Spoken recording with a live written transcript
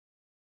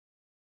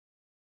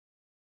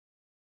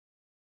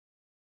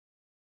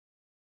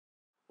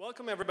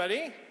Welcome,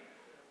 everybody.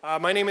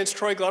 My name is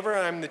Troy Glover.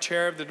 I'm the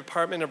chair of the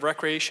Department of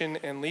Recreation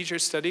and Leisure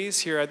Studies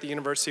here at the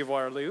University of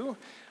Waterloo.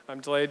 I'm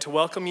delighted to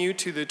welcome you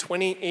to the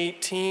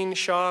 2018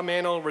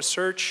 Shaw-Mannell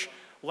Research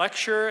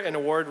Lecture and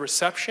Award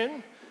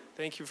Reception.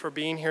 Thank you for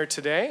being here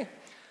today.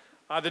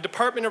 The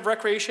Department of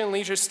Recreation and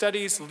Leisure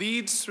Studies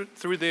leads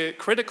through the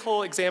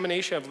critical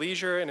examination of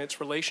leisure and its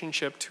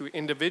relationship to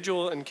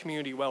individual and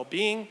community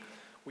well-being.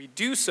 We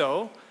do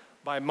so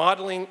by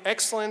modeling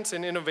excellence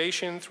and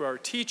innovation through our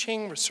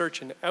teaching,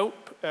 research, and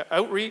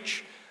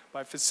outreach,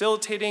 by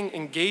facilitating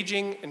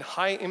engaging and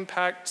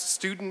high-impact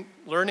student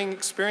learning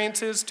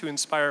experiences to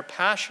inspire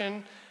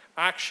passion,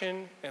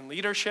 action, and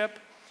leadership,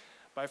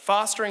 by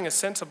fostering a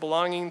sense of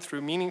belonging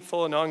through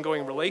meaningful and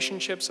ongoing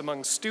relationships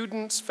among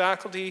students,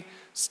 faculty,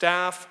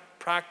 staff,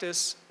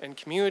 practice, and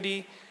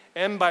community,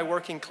 and by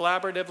working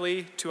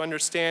collaboratively to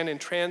understand and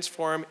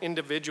transform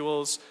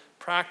individuals,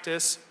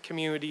 practice,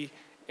 community,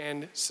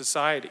 and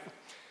society.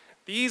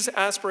 These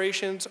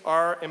aspirations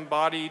are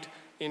embodied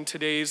in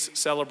today's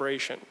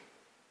celebration.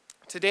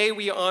 Today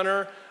we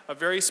honor a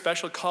very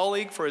special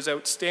colleague for his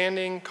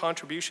outstanding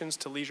contributions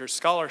to leisure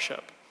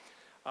scholarship.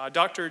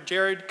 Dr.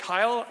 Gerard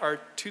Kyle,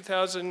 our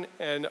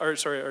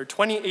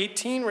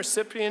 2018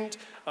 recipient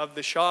of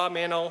the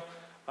Shaw-Mannell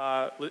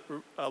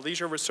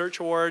Leisure Research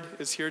Award,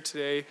 is here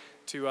today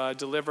to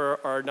deliver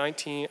our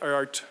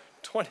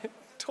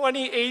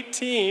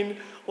 2018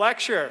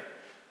 lecture.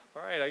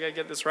 All right, I gotta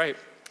get this right.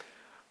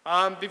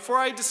 Before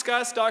I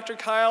discuss Dr.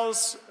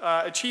 Kyle's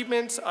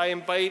achievements, I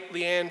invite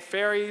Leanne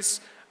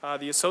Ferries,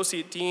 the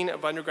Associate Dean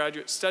of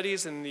Undergraduate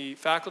Studies in the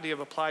Faculty of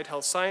Applied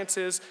Health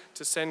Sciences,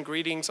 to send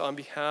greetings on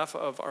behalf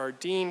of our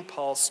Dean,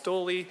 Paul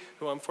Stoley,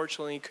 who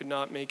unfortunately could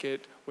not make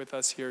it with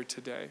us here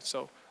today.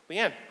 So,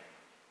 Leanne.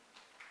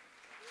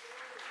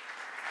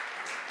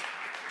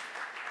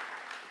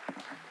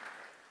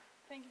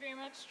 Thank you very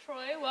much,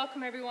 Troy.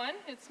 Welcome, everyone.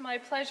 It's my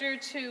pleasure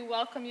to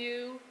welcome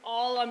you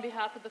all on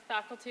behalf of the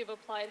Faculty of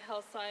Applied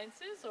Health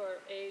Sciences, or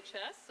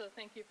AHS, so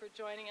thank you for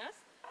joining us.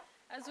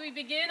 As we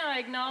begin, I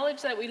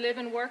acknowledge that we live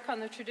and work on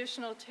the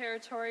traditional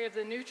territory of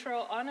the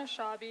Neutral,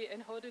 Anishinaabe,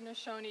 and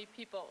Haudenosaunee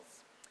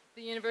peoples.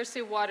 The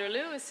University of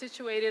Waterloo is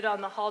situated on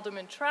the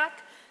Haldimand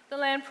Tract, the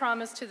land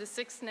promised to the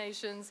Six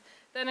Nations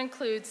that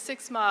includes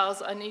 6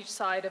 miles on each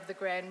side of the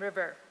Grand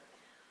River.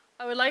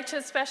 I would like to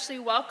especially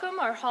welcome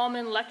our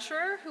Hallman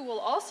lecturer, who will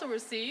also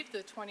receive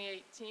the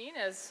 2018,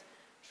 as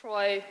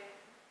Troy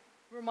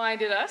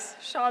reminded us,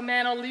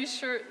 Shaw-Mannell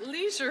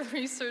Leisure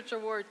Research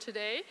Award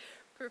today.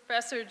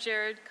 Professor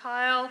Gerard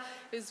Kyle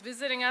is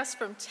visiting us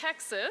from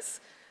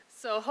Texas,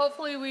 so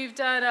hopefully we've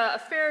done a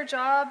fair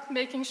job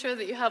making sure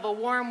that you have a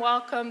warm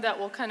welcome that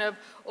will kind of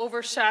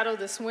overshadow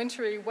this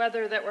wintry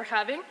weather that we're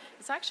having.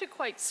 It's actually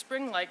quite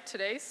spring-like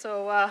today,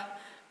 so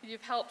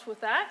you've helped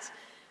with that.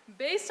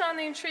 Based on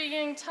the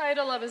intriguing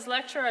title of his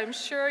lecture, I'm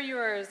sure you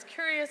are as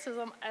curious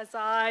as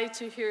I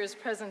to hear his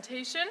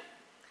presentation.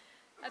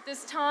 At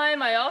this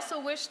time, I also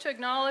wish to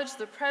acknowledge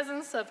the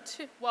presence of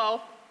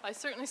I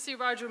certainly see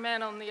Roger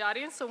Mannell in the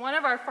audience, so one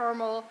of our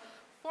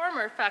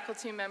former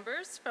faculty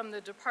members from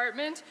the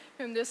department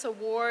whom this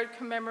award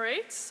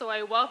commemorates. So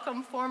I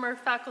welcome former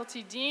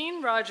faculty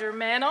dean Roger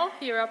Mannell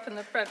here up in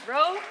the front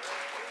row.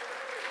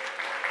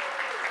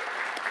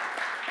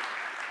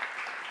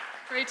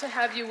 Great to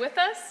have you with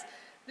us.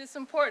 This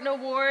important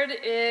award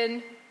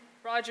in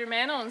Roger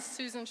Mannell and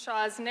Susan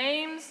Shaw's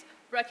names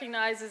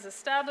recognizes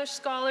established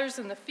scholars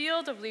in the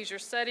field of leisure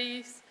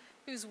studies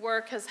whose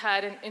work has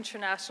had an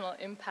international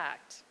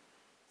impact.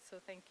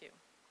 So thank you.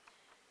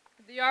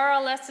 The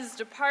RLS's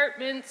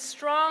department's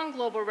strong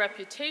global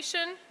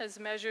reputation, as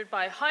measured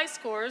by high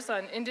scores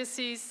on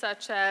indices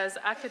such as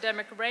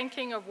academic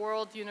ranking of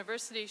World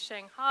University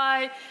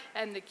Shanghai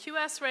and the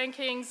QS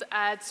rankings,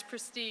 adds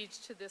prestige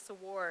to this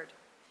award.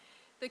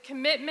 The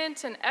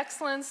commitment and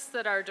excellence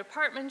that our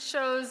department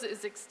shows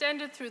is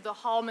extended through the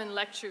Hallman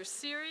Lecture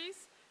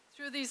Series.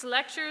 Through these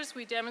lectures,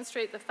 we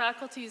demonstrate the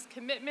faculty's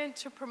commitment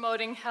to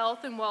promoting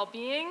health and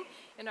well-being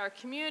in our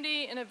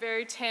community in a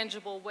very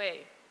tangible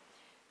way.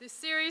 This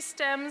series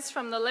stems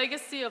from the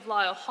legacy of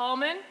Lyle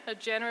Hallman, a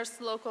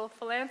generous local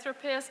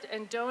philanthropist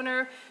and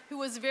donor who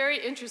was very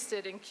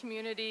interested in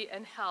community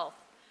and health.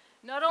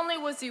 Not only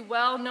was he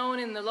well known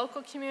in the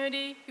local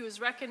community, he was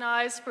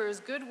recognized for his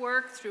good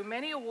work through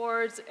many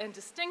awards and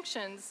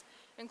distinctions,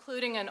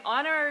 including an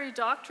honorary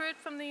doctorate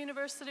from the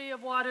University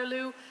of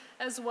Waterloo,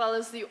 as well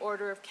as the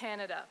Order of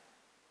Canada.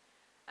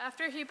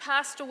 After he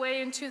passed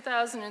away in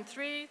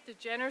 2003, the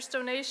generous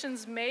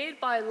donations made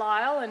by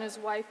Lyle and his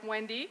wife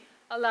Wendy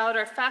allowed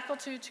our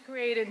faculty to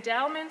create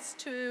endowments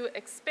to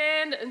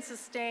expand and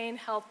sustain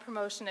health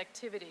promotion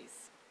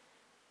activities.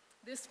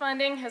 This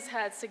funding has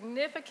had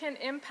significant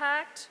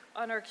impact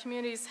on our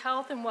community's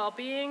health and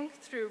well-being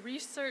through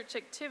research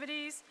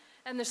activities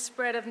and the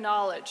spread of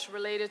knowledge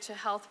related to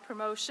health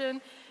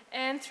promotion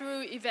and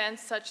through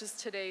events such as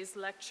today's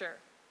lecture.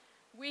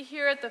 We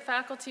here at the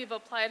Faculty of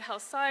Applied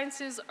Health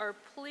Sciences are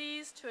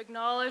pleased to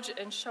acknowledge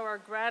and show our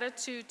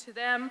gratitude to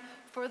them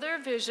for their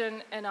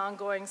vision and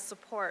ongoing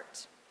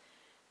support.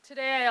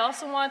 Today, I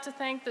also want to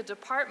thank the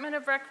Department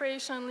of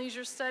Recreation and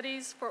Leisure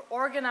Studies for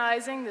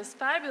organizing this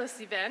fabulous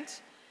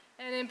event,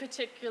 and in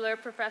particular,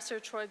 Professor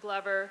Troy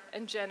Glover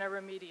and Jenna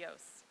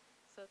Remedios.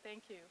 So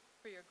thank you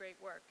for your great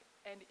work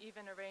and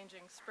even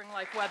arranging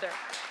spring-like weather.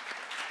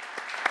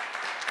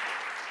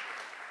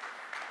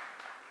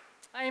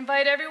 I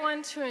invite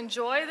everyone to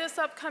enjoy this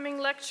upcoming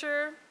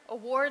lecture,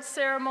 award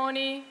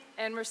ceremony,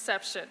 and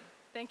reception.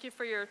 Thank you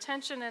for your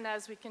attention, and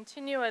as we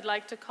continue, I'd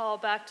like to call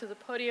back to the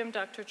podium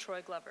Dr.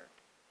 Troy Glover.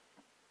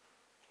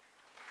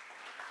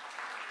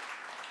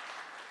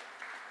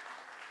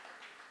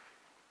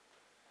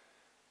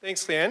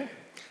 Thanks, Leanne.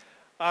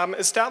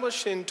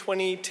 Established in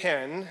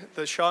 2010,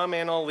 the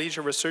Shaw-Mannell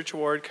Leisure Research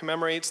Award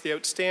commemorates the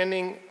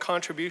outstanding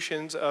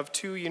contributions of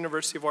two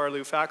University of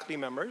Waterloo faculty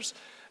members,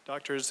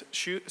 Drs.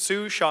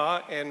 Sue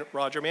Shaw and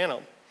Roger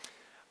Mannell.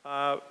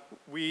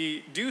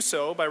 We do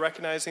so by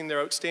recognizing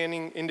their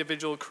outstanding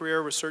individual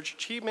career research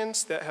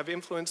achievements that have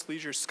influenced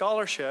leisure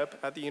scholarship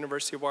at the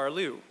University of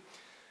Waterloo.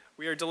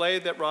 We are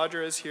delighted that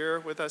Roger is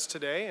here with us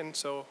today, and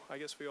so I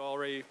guess we've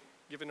already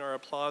given our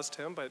applause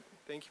to him, but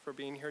thank you for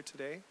being here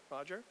today,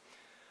 Roger.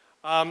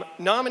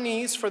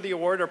 Nominees for the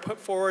award are put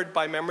forward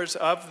by members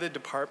of the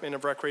Department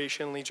of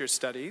Recreation and Leisure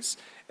Studies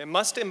and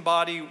must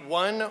embody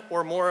one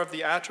or more of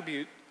the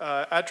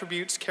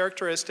attributes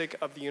characteristic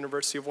of the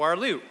University of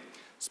Waterloo.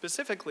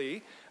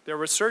 Specifically, their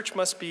research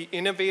must be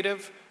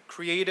innovative,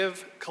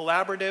 creative,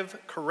 collaborative,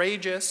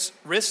 courageous,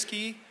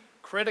 risky,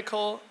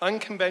 critical,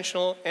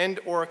 unconventional,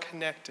 and/or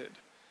connected.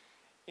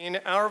 In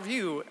our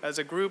view, as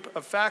a group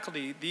of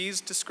faculty,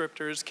 these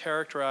descriptors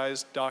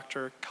characterize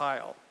Dr.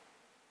 Kyle.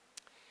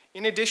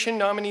 In addition,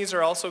 nominees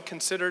are also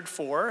considered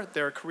for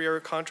their career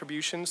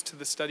contributions to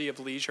the study of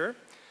leisure,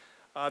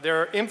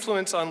 their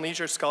influence on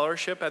leisure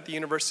scholarship at the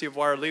University of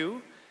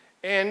Waterloo,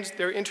 and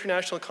their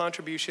international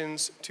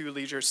contributions to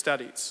leisure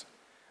studies.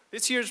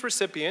 This year's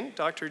recipient,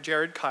 Dr.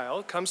 Gerard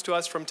Kyle, comes to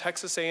us from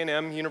Texas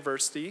A&M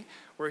University,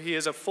 where he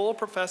is a full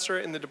professor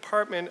in the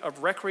Department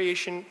of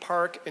Recreation,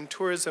 Park, and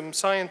Tourism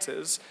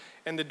Sciences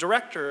and the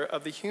director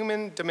of the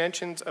Human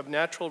Dimensions of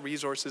Natural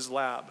Resources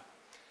Lab.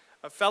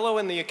 A fellow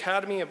in the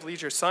Academy of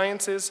Leisure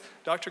Sciences,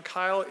 Dr.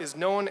 Kyle is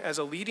known as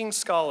a leading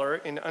scholar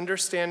in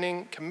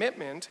understanding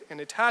commitment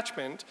and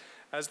attachment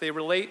as they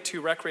relate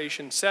to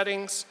recreation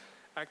settings,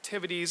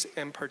 activities,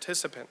 and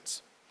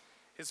participants.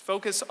 His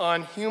focus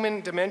on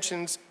human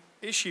dimensions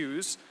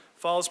issues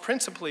falls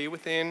principally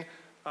within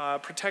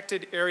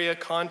protected area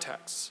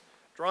contexts.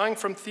 Drawing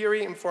from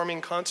theory informing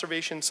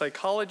conservation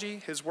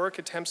psychology, his work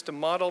attempts to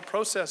model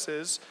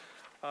processes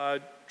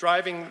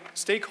driving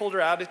stakeholder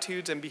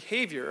attitudes and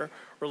behavior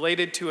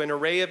related to an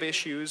array of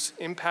issues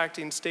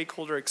impacting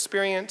stakeholder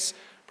experience,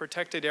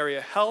 protected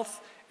area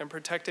health, and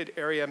protected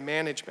area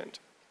management.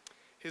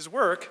 His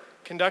work,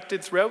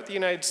 conducted throughout the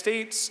United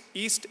States,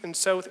 East and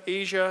South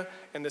Asia,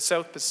 and the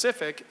South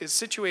Pacific, is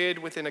situated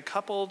within a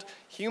coupled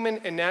human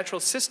and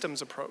natural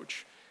systems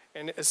approach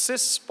and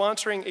assists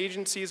sponsoring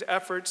agencies'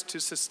 efforts to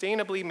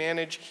sustainably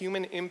manage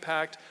human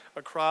impact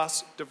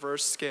across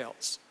diverse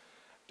scales.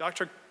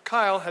 Dr.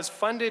 Kyle has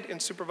funded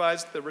and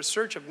supervised the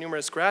research of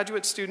numerous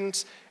graduate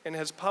students and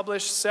has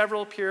published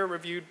several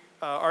peer-reviewed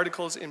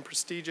articles in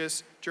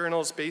prestigious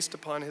journals based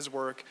upon his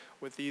work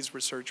with these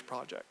research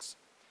projects.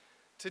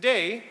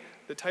 Today,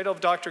 the title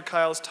of Dr.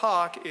 Kyle's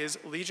talk is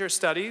Leisure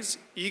Studies,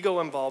 Ego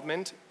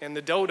Involvement, and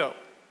the Dodo,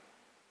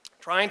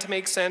 trying to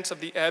make sense of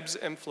the ebbs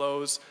and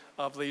flows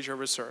of leisure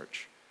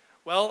research.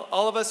 Well,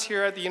 all of us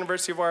here at the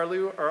University of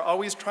Waterloo are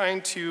always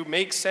trying to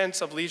make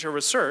sense of leisure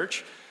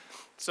research,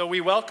 so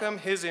we welcome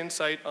his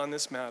insight on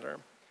this matter.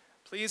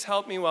 Please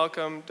help me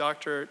welcome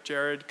Dr.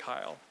 Gerard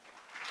Kyle.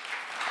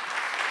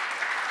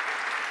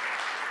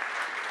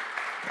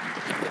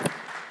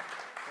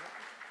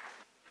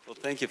 Well,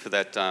 thank you for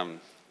that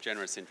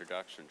generous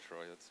introduction,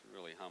 Troy. That's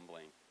really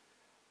humbling.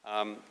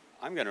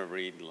 I'm going to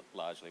read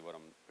largely what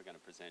we're going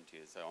to present to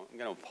you, so I'm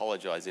going to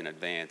apologize in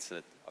advance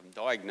that I'm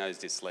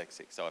diagnosed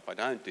dyslexic, so if I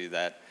don't do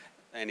that,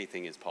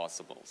 anything is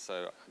possible.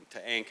 So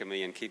to anchor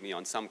me and keep me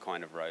on some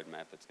kind of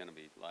roadmap, it's going to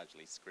be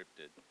largely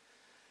scripted.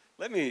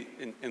 Let me,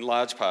 in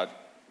large part,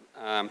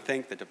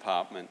 thank the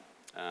department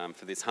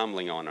for this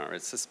humbling honor.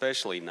 It's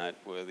especially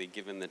noteworthy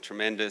given the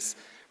tremendous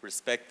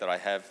respect that I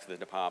have for the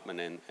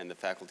department and the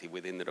faculty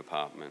within the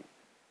department.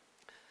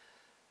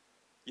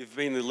 You've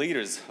been the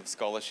leaders of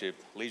scholarship,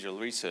 leisure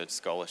research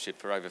scholarship,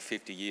 for over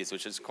 50 years,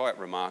 which is quite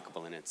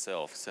remarkable in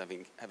itself. So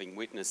having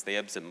witnessed the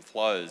ebbs and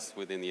flows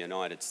within the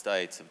United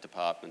States of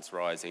departments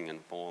rising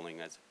and falling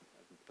as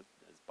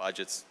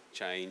budgets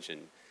change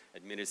and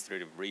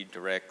administrative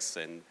redirects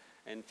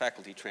and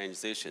faculty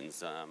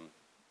transitions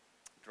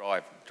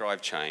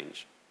drive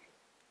change.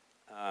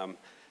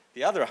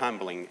 The other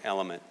humbling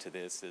element to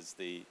this is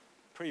the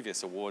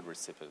previous award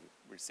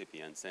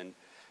recipients, and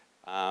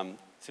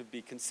to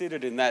be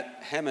considered in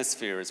that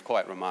hemisphere is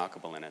quite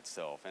remarkable in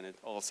itself, and it's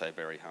also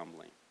very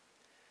humbling.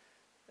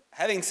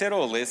 Having said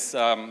all this,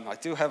 I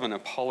do have an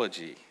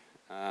apology.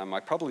 I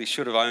probably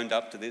should have owned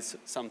up to this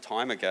some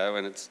time ago,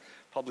 and it's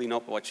Probably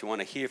not what you want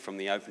to hear from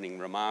the opening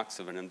remarks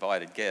of an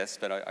invited guest,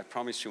 but I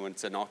promise you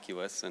it's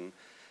innocuous, and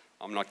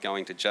I'm not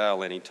going to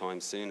jail anytime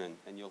soon,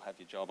 and you'll have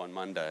your job on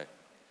Monday.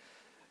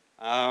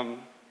 One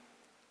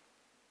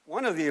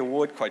of the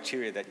award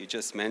criteria that you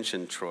just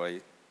mentioned, Troy,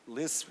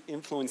 lists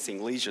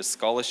influencing leisure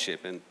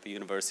scholarship at the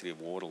University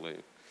of Waterloo.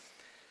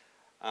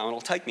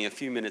 It'll take me a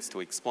few minutes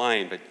to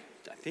explain, but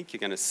I think you're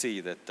going to see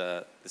that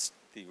the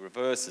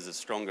reverse is a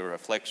stronger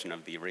reflection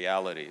of the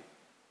reality.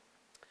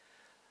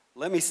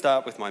 Let me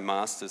start with my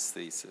master's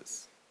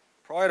thesis.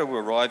 Prior to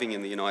arriving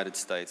in the United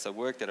States, I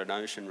worked at an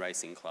ocean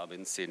racing club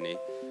in Sydney,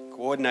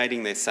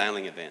 coordinating their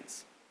sailing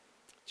events.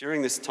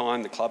 During this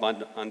time, the club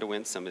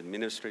underwent some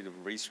administrative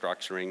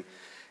restructuring,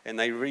 and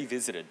they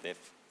revisited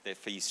their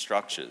fee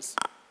structures.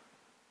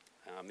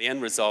 The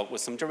end result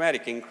was some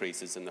dramatic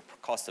increases in the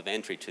cost of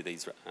entry to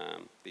these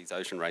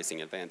ocean racing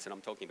events, and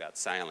I'm talking about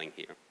sailing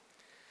here.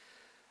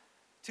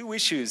 Two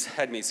issues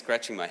had me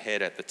scratching my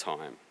head at the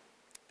time.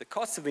 The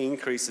cost of the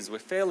increases were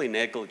fairly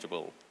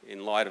negligible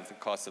in light of the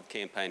cost of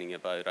campaigning a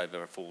boat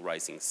over a full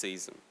racing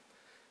season.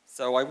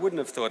 So I wouldn't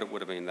have thought it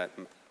would have been that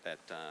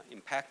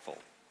impactful.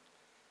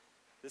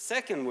 The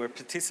second were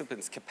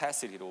participants'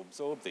 capacity to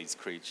absorb these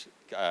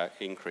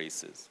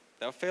increases.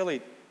 They were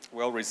fairly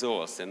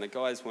well-resourced, and the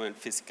guys weren't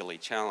physically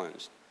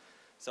challenged.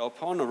 So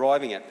upon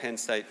arriving at Penn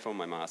State for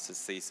my master's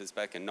thesis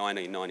back in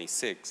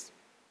 1996,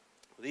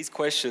 these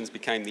questions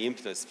became the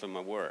impetus for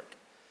my work.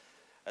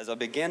 As I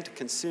began to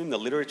consume the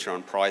literature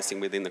on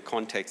pricing within the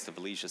context of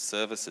leisure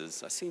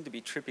services, I seemed to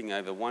be tripping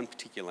over one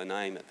particular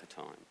name at the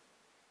time,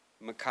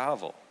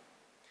 McCarville.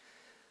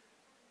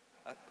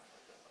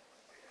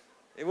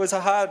 It was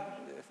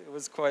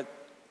quite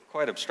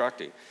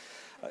obstructing.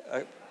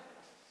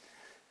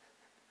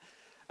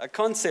 A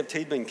concept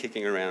he'd been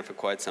kicking around for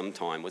quite some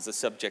time was the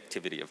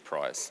subjectivity of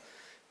price,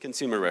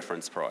 consumer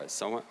reference price.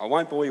 So I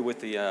won't bore you with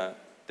the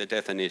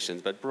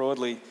definitions, but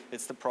broadly,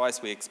 it's the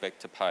price we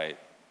expect to pay.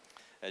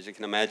 As you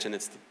can imagine,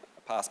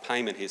 past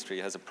payment history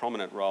has a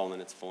prominent role in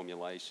its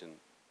formulation.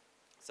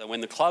 So when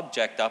the club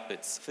jacked up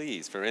its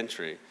fees for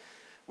entry,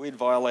 we'd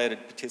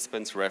violated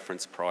participants'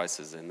 reference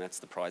prices, and that's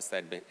the price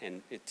they'd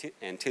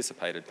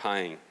anticipated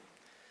paying.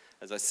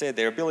 As I said,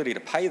 their ability to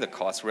pay the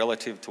cost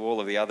relative to all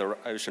of the other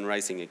ocean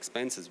racing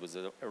expenses was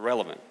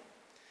irrelevant.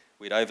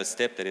 We'd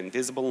overstepped that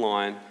invisible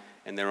line,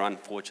 and there are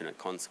unfortunate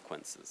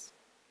consequences.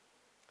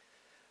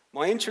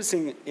 My interest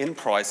in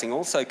pricing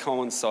also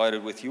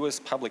coincided with US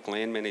public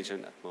land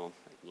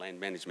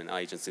management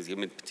agencies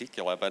in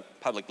particular,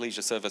 but public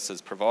leisure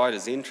services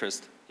providers'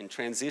 interest in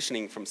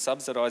transitioning from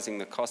subsidising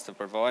the cost of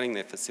providing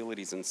their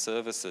facilities and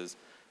services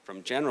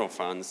from general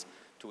funds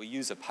to a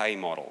user pay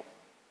model.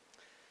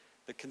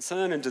 The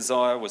concern and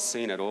desire was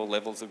seen at all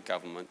levels of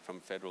government,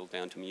 from federal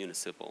down to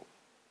municipal.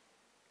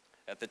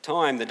 At the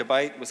time, the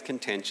debate was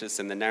contentious,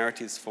 and the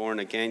narratives for and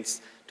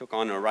against took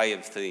on an array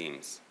of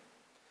themes.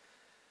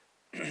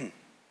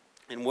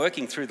 In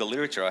working through the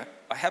literature,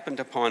 I happened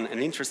upon an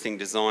interesting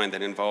design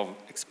that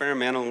involved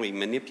experimentally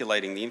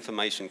manipulating the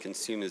information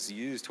consumers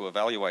use to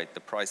evaluate the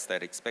price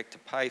they'd expect to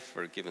pay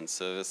for a given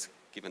service,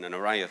 given an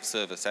array of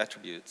service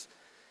attributes.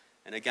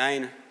 And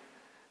again,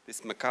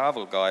 this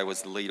McCarville guy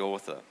was the lead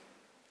author.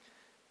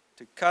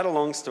 To cut a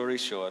long story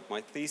short,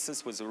 my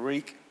thesis was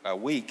a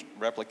weak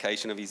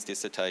replication of his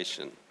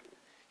dissertation.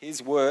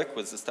 His work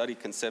was the study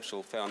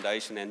conceptual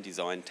foundation and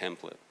design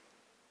template.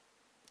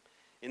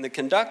 In the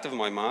conduct of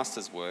my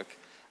master's work,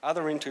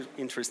 other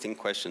interesting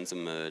questions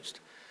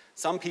emerged.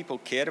 Some people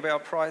cared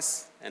about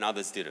price and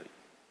others didn't.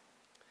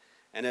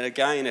 And then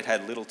again, it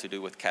had little to do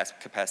with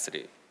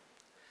capacity.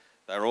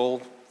 They're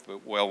all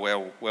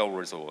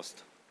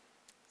well-resourced.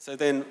 So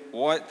then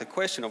the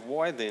question of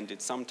why then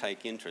did some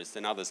take interest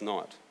and others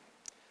not?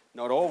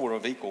 Not all were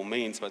of equal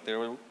means, but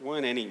there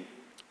weren't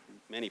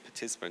many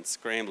participants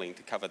scrambling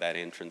to cover that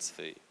entrance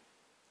fee.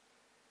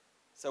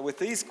 So with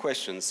these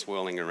questions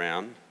swirling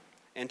around,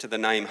 enter the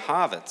name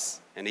Harvitz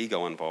and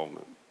ego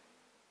involvement.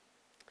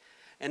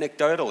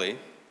 Anecdotally,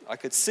 I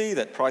could see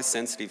that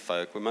price-sensitive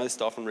folk were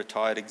most often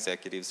retired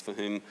executives for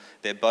whom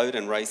their boat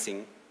and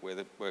racing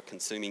were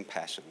consuming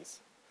passions.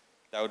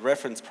 They would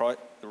reference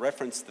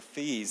the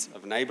fees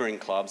of neighbouring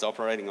clubs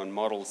operating on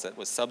models that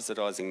were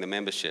subsidising the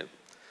membership.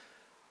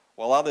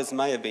 While others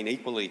may have been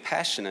equally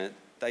passionate,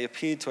 they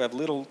appeared to have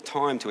little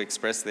time to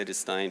express their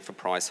disdain for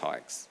price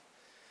hikes.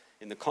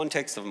 In the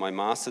context of my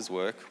master's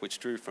work, which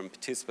drew from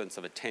participants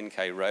of a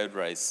 10K road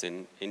race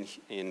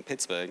in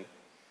Pittsburgh,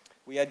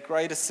 we had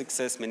greater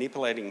success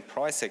manipulating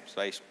price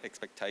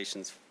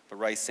expectations for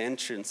race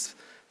entrance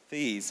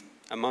fees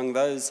among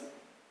those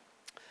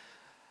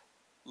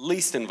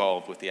least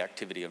involved with the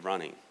activity of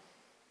running.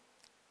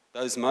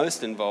 Those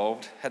most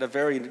involved had a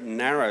very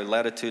narrow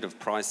latitude of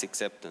price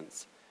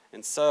acceptance,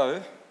 and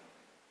so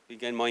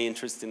began my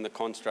interest in the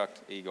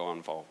construct ego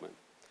involvement,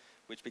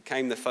 which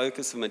became the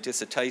focus of my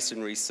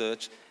dissertation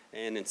research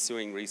and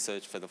ensuing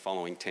research for the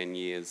following 10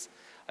 years.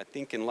 I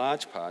think in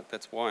large part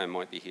that's why I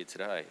might be here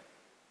today.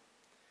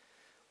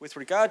 With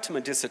regard to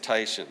my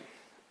dissertation,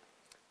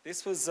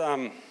 this was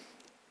a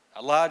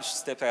large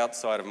step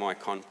outside of my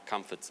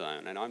comfort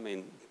zone, and I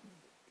mean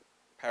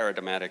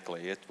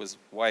paradigmatically. It was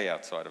way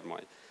outside of my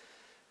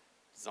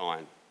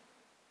design.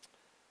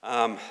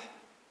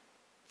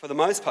 For the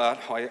most part,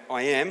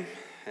 I am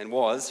and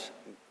was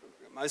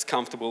most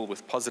comfortable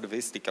with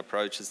positivistic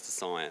approaches to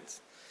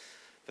science.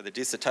 For the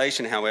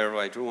dissertation, however,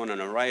 I drew on an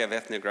array of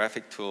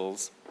ethnographic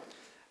tools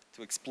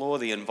to explore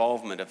the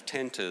involvement of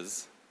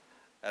tenters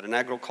at an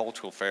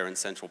agricultural fair in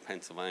central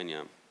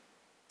Pennsylvania.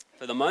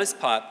 For the most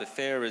part, the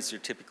fair is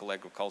your typical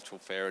agricultural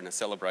fair and a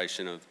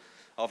celebration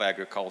of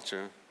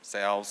agriculture,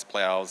 sows,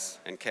 ploughs,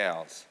 and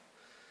cows,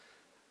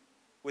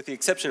 with the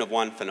exception of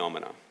one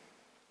phenomenon.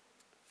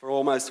 For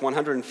almost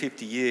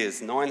 150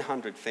 years,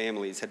 900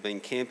 families had been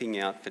camping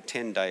out for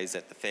 10 days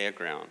at the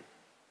fairground.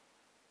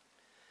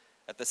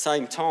 At the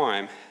same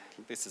time,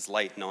 this is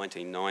late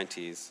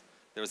 1990s,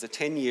 there was a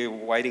 10-year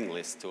waiting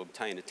list to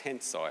obtain a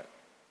tent site.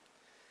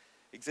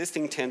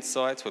 Existing tent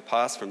sites were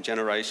passed from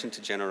generation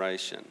to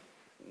generation.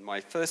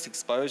 My first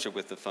exposure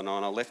with the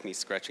phenomenon left me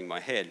scratching my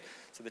head.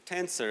 So the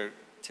tents are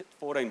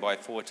 14 by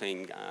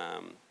 14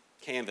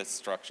 canvas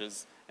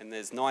structures, and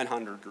there's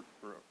 900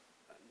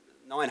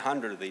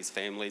 of these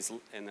families,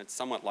 and it's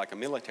somewhat like a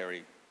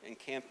military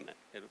encampment,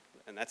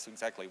 and that's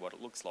exactly what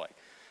it looks like.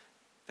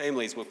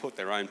 Families will put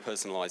their own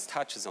personalised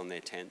touches on their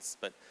tents,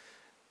 but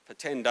for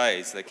 10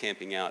 days they're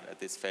camping out at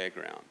this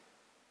fairground.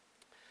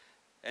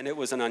 And it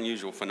was an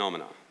unusual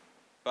phenomenon.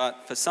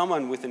 But for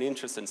someone with an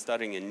interest in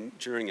studying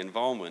enduring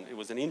involvement, it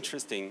was an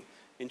interesting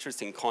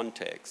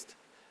context.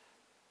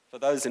 For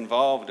those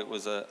involved, it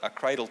was a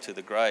cradle to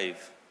the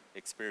grave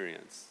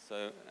experience.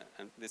 So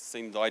and this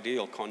seemed the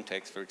ideal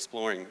context for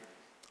exploring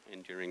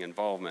enduring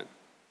involvement.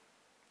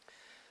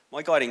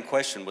 My guiding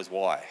question was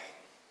why?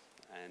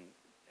 And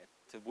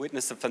to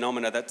witness a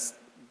phenomena that's,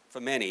 for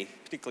many,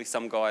 particularly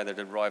some guy that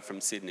had arrived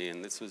from Sydney,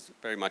 and this was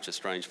very much a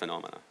strange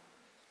phenomena.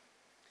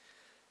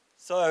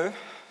 So,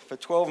 for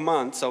 12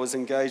 months, I was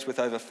engaged with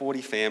over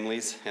 40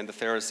 families and the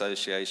Fair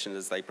Association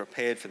as they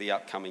prepared for the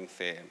upcoming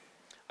fair.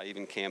 I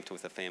even camped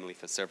with a family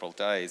for several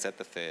days at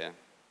the fair.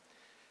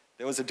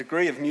 There was a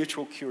degree of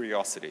mutual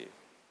curiosity.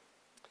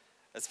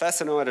 As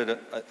fascinated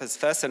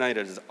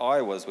as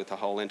I was with the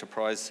whole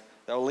enterprise,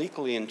 they were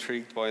equally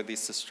intrigued by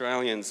this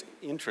Australian's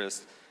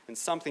interest in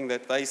something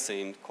that they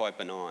seemed quite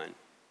benign.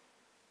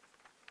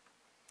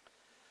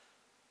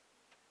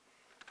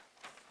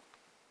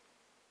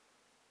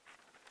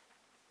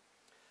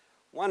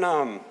 One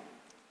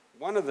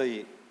of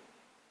the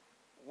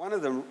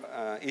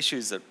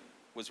issues that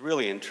was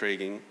really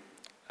intriguing,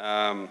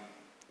 I've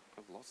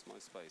lost my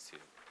space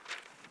here.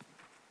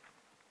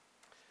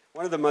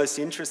 One of the most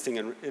interesting,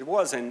 and it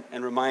was and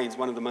remains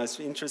one of the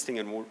most interesting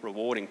and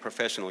rewarding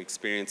professional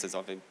experiences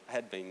I've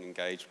been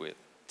engaged with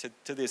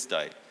to this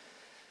day.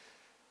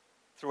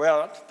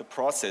 Throughout the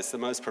process, the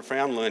most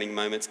profound learning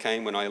moments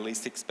came when I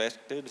least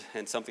expected,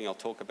 and something I'll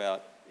talk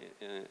about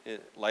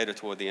later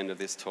toward the end of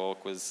this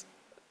talk was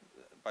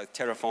both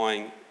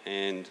terrifying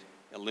and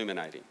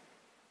illuminating.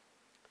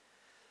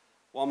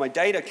 While my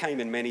data came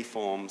in many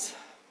forms,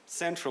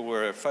 central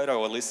were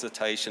photo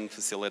elicitation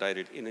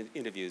facilitated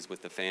interviews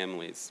with the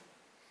families.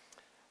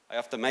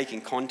 After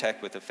making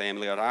contact with the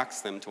family, I'd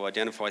ask them to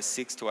identify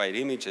 6 to 8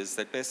 images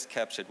that best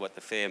captured what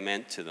the fair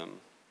meant to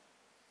them.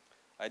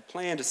 I'd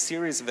planned a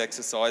series of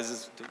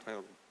exercises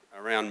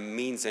around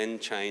means-end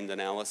chained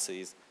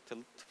analyses to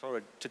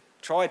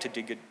try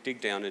to dig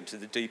down into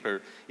the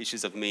deeper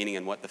issues of meaning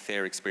and what the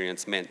fair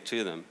experience meant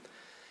to them.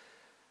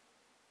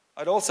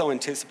 I'd also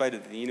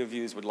anticipated that the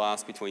interviews would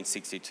last between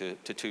 60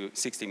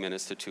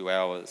 minutes to 2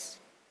 hours.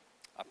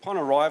 Upon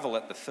arrival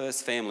at the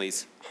first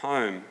family's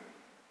home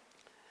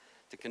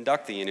to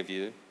conduct the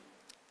interview,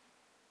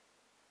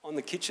 on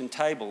the kitchen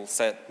table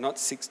sat not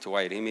 6 to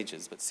 8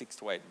 images, but 6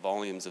 to 8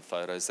 volumes of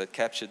photos that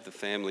captured the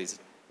family's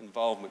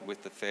involvement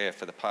with the fair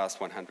for the past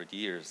 100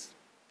 years.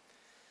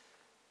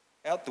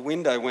 Out the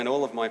window went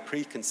all of my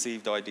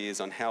preconceived ideas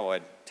on how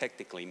I'd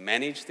technically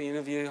manage the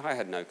interview. I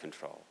had no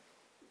control.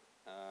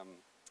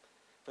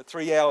 For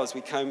 3 hours,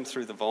 we combed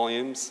through the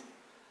volumes.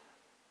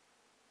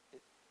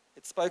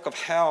 It spoke of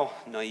how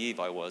naive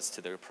I was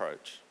to their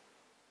approach.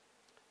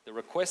 The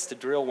request to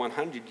drill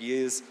 100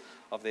 years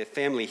of their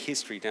family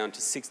history down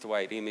to 6 to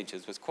 8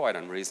 images was quite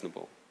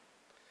unreasonable.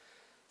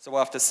 So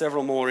after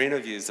several more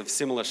interviews of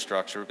similar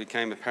structure, it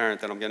became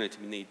apparent that I'm going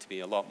to need to be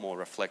a lot more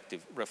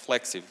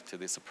reflexive to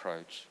this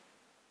approach.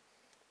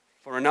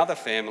 For another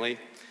family,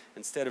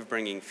 instead of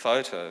bringing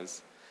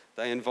photos,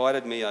 they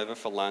invited me over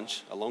for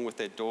lunch along with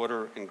their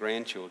daughter and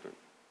grandchildren.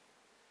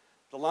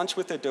 The lunch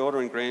with their daughter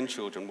and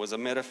grandchildren was a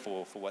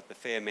metaphor for what the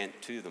fair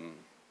meant to them.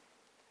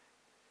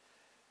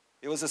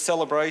 It was a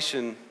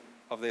celebration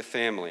of their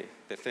family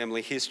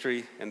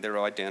history, and their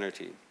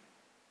identity.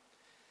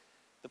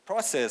 The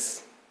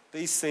process,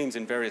 these themes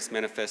in various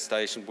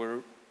manifestations were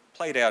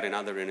played out in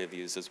other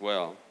interviews as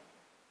well.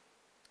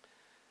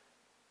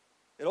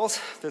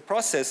 The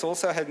process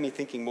also had me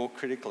thinking more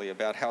critically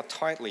about how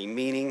tightly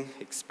meaning,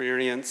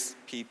 experience,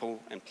 people,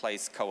 and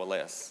place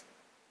coalesce.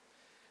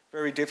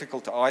 Very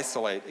difficult to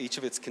isolate each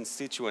of its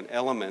constituent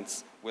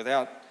elements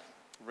without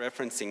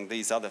referencing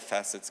these other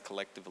facets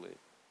collectively.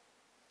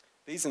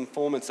 These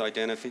informant's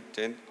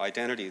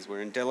identities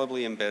were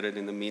indelibly embedded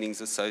in the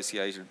meanings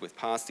associated with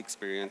past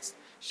experience,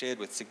 shared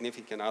with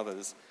significant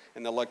others,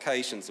 and the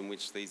locations in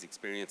which these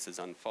experiences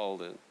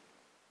unfolded.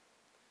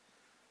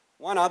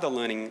 One other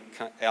learning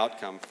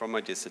outcome from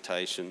my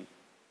dissertation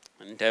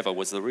endeavour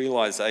was the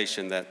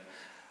realisation that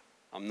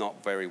I'm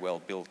not very well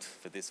built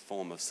for this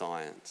form of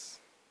science.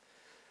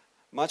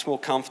 Much more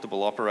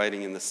comfortable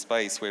operating in the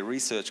space where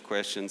research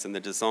questions and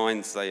the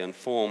designs they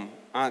inform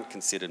aren't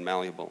considered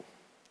malleable.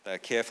 They are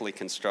carefully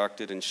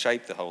constructed and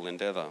shape the whole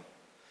endeavour.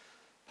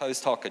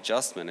 Post hoc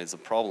adjustment is a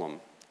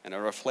problem and a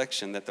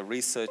reflection that the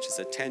researcher's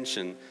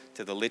attention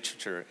to the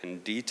literature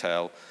and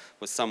detail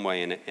was some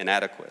way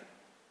inadequate.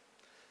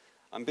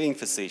 I'm being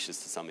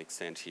facetious to some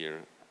extent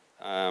here,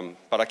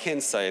 but I can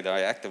say that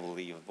I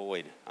actively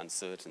avoid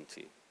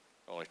uncertainty,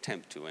 or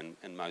attempt to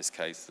in most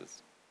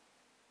cases.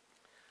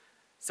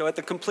 So at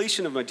the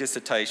completion of my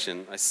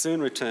dissertation, I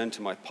soon returned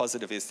to my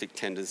positivistic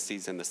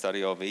tendencies in the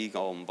study of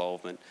ego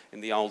involvement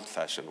in the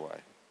old-fashioned way.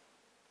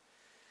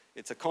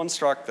 It's a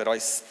construct that I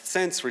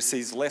sense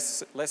receives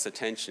less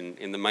attention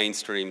in the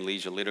mainstream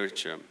leisure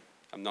literature.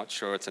 I'm not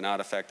sure it's an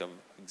artifact of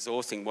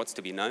exhausting what's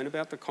to be known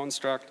about the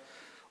construct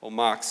or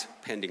Marx's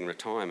pending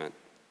retirement.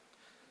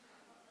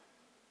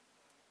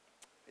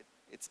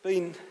 It's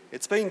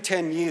been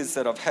 10 years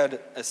that I've had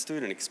a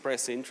student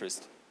express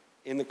interest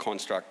in the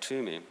construct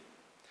to me.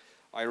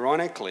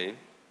 Ironically,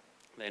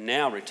 they're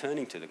now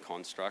returning to the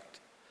construct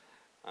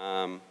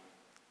and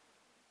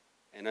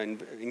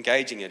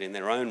engaging it in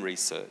their own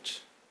research.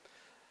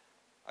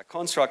 A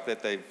construct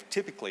that they've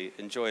typically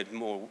enjoyed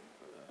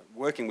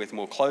working with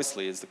more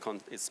closely is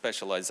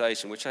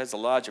specialisation, which has a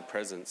larger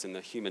presence in the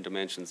human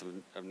dimensions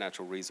of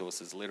natural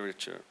resources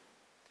literature.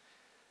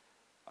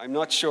 I'm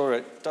not sure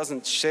it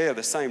doesn't share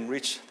the same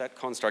that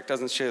construct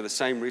doesn't share the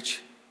same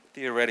rich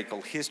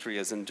theoretical history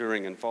as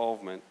enduring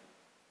involvement.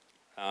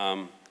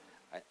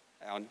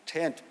 Our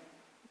intent,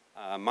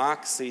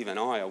 Mark, Steve and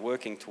I are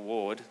working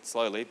toward,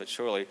 slowly but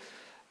surely,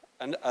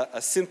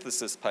 a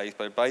synthesis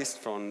paper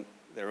based on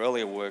their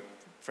earlier work,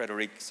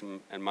 Frederick's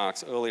and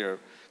Mark's earlier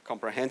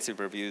comprehensive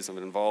reviews of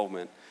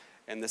involvement,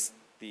 and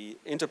the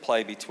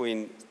interplay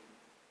between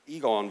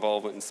ego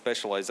involvement and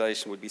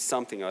specialisation would be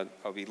something I'd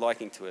be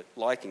liking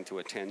to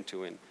attend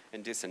to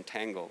and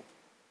disentangle.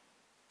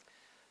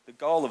 The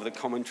goal of the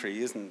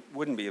commentary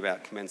wouldn't be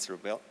about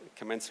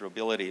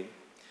commensurability.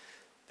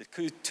 The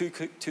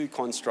two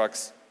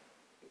constructs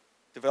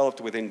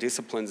developed within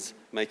disciplines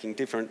making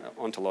different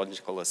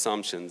ontological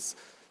assumptions.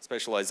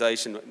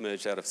 Specialisation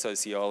emerged out of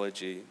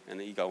sociology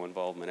and ego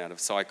involvement out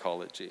of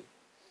psychology.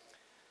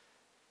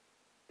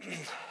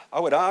 I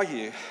would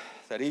argue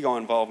that ego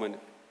involvement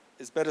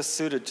is better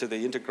suited to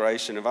the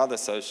integration of other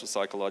social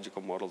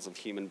psychological models of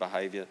human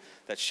behaviour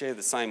that share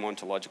the same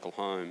ontological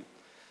home.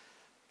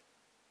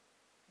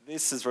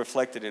 This is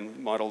reflected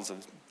in models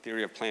of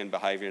theory of planned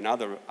behaviour and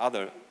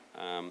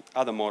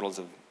other models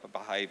of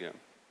behaviour.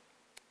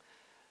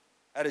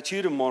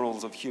 Attitudinal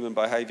models of human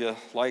behaviour,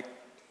 like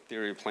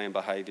theory of planned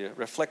behaviour,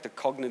 reflect a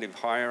cognitive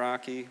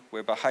hierarchy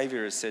where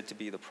behaviour is said to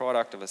be the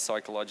product of a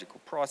psychological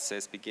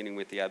process beginning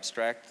with the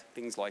abstract,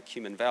 things like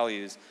human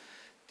values,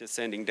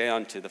 descending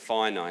down to the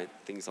finite,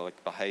 things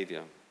like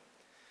behaviour.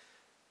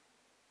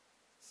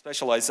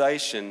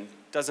 Specialisation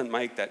doesn't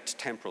make that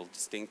temporal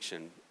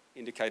distinction.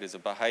 Indicators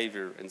of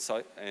behaviour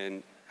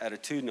and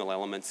attitudinal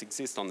elements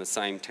exist on the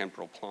same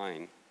temporal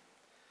plane.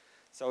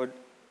 So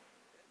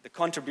the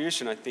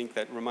contribution, I think,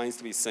 that remains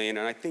to be seen,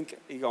 and I think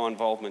ego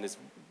involvement is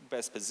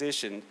best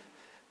positioned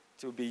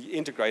to be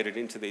integrated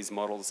into these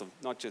models of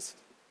not just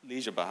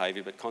leisure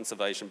behaviour, but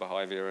conservation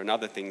behaviour and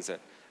other things that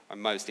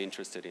I'm most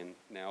interested in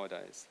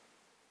nowadays.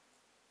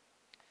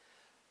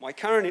 My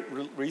current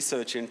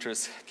research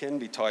interest can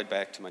be tied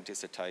back to my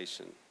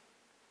dissertation.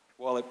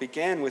 While it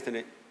began with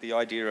the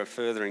idea of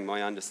furthering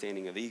my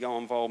understanding of ego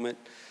involvement,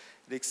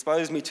 it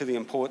exposed me to the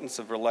importance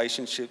of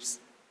relationships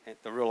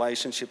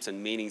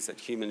and meanings that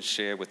humans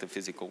share with the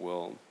physical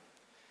world.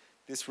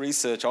 This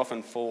research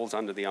often falls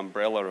under the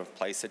umbrella of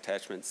place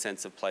attachment,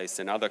 sense of place,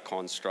 and other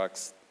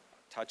constructs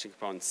touching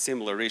upon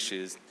similar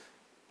issues,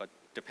 but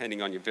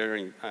depending on your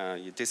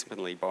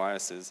disciplinary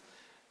biases,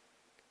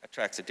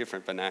 attracts a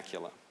different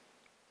vernacular.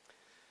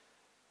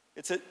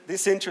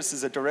 This interest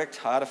is a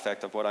direct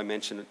artifact of what I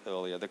mentioned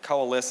earlier, the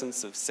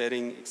coalescence of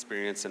setting,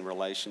 experience, and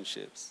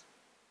relationships.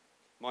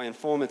 My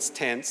informant's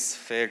tents,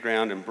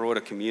 fairground, and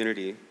broader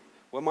community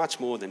were much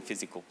more than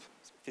physical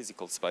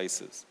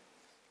spaces.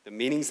 The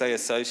meanings they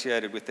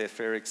associated with their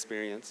fair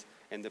experience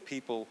and the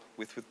people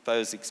with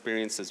those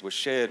experiences were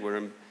shared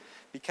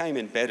became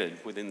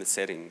embedded within the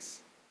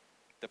settings.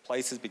 The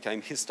places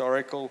became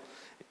historical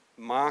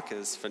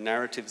markers for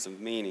narratives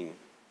of meaning.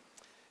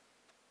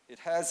 It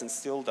has and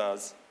still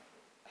does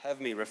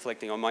have me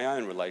reflecting on my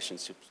own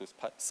relationships with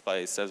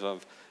space as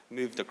I've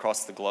moved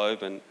across the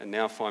globe and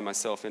now find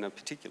myself in a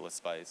particular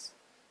space,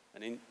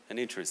 an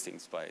interesting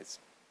space.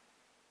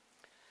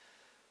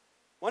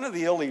 One of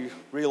the early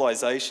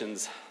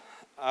realizations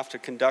after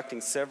conducting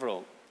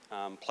several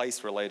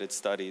place-related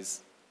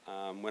studies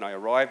when I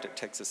arrived at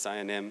Texas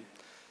A&M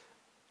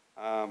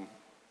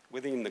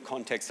within the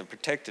context of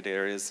protected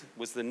areas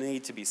was the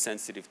need to be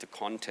sensitive to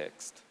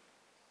context.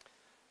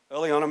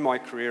 Early on in my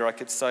career, I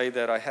could say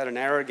that I had an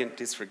arrogant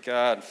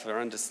disregard for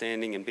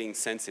understanding and being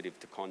sensitive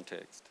to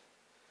context.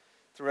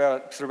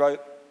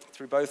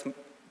 Through both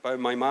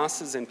my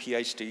master's and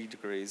PhD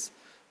degrees,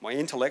 my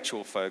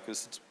intellectual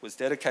focus was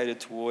dedicated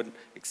toward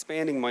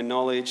expanding my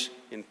knowledge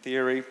in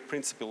theory,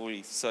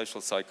 principally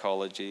social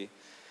psychology,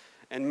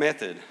 and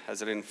method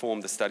as it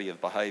informed the study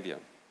of behaviour.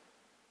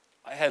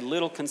 I had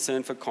little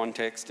concern for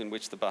context in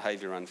which the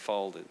behaviour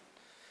unfolded.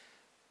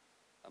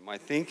 My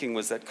thinking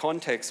was that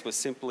context was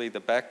simply the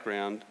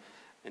background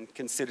and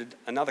considered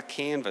another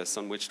canvas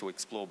on which to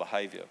explore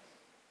behaviour.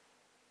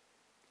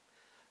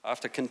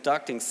 After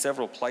conducting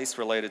several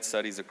place-related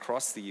studies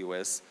across the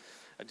US,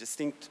 a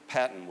distinct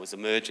pattern was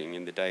emerging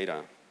in the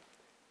data.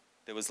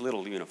 There was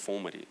little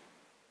uniformity.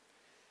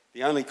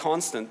 The only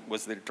constant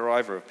was the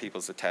driver of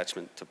people's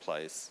attachment to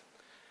place.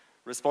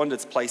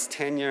 Respondents' place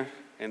tenure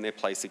and their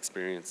place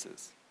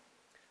experiences.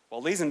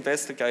 While these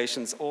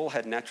investigations all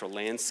had natural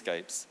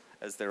landscapes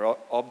as their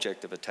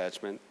object of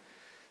attachment,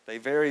 they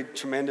varied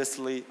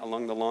tremendously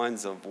along the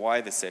lines of why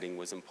the setting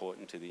was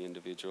important to the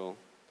individual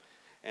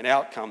and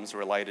outcomes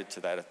related to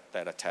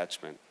that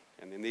attachment.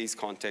 And in these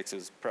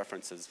contexts,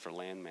 preferences for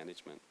land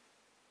management.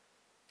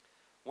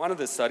 One of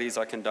the studies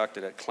I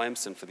conducted at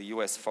Clemson for the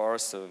US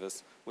Forest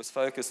Service was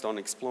focused on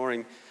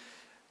exploring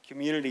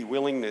community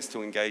willingness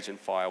to engage in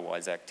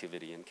firewise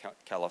activity in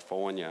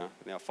California.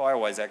 Now,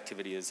 firewise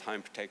activity is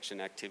home protection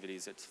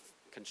activities, it's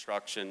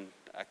construction,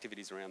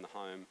 activities around the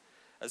home,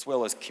 as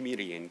well as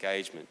community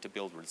engagement to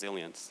build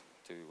resilience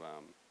to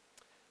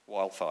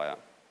wildfire.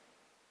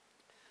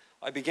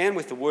 I began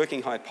with the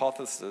working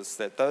hypothesis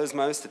that those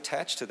most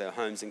attached to their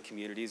homes and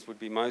communities would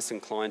be most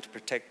inclined to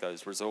protect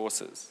those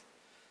resources.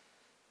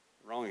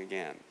 Wrong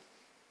again.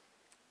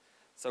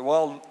 So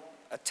while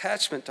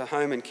attachment to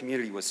home and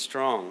community was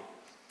strong,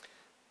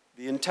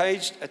 the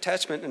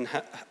attachment and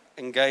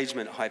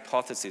engagement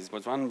hypothesis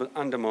was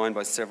undermined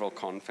by several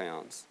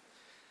confounds.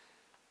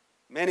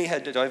 Many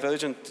had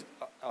divergent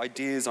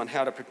ideas on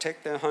how to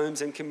protect their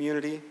homes and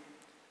community,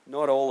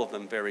 not all of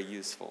them very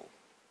useful.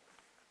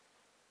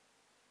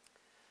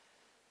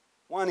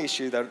 One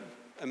issue that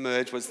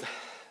emerged was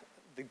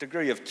the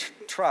degree of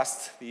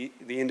trust the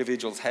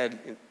individuals had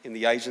in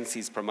the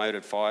agencies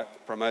promoting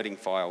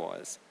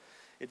firewise.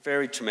 It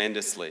varied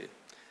tremendously,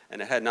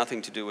 and it had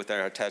nothing to do with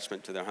their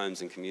attachment to their homes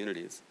and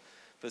communities.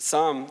 For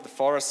some, the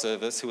Forest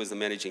Service, who was the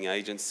managing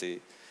agency,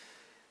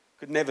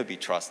 could never be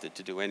trusted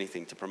to do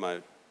anything to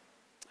promote,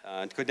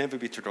 could never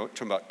be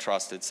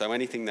trusted, so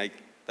anything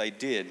they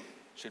did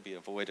should be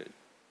avoided.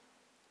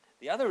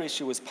 The other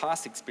issue was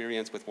past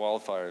experience with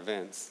wildfire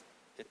events.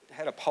 It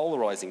had a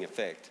polarizing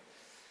effect.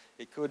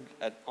 It could,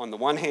 on the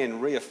one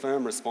hand,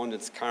 reaffirm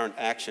respondents' current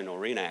action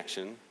or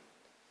inaction,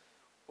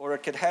 or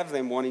it could have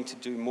them wanting to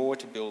do more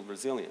to build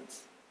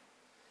resilience.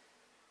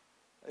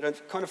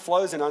 It kind of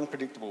flows in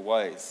unpredictable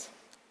ways.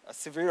 A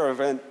severe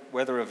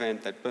weather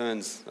event that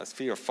burns, a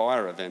severe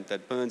fire event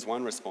that burns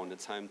one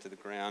respondent's home to the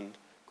ground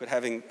could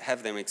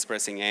have them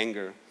expressing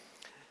anger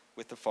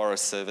with the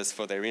Forest Service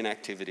for their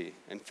inactivity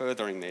and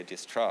furthering their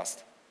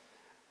distrust.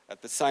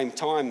 At the same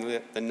time,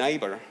 the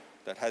neighbour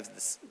that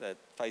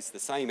faced the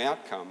same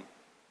outcome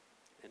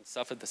and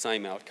suffered the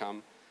same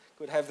outcome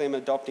could have them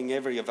adopting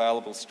every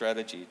available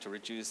strategy to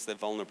reduce their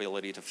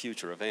vulnerability to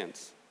future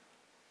events.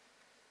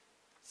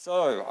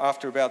 So,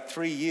 after about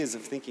 3 years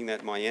of thinking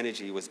that my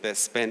energy was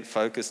best spent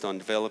focused on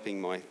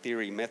developing my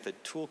theory method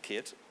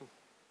toolkit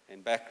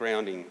and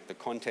backgrounding the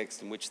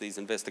context in which these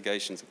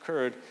investigations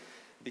occurred,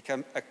 it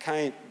became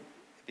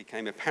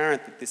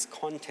apparent that this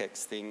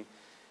context thing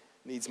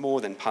needs more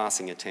than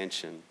passing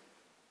attention.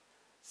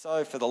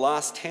 So for the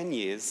last 10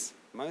 years,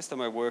 most of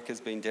my work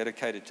has been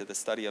dedicated to the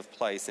study of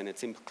place and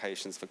its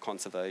implications for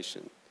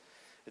conservation.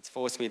 It's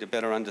forced me to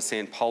better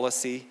understand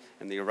policy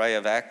and the array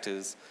of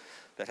actors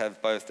that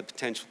have both the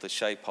potential to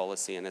shape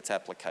policy and its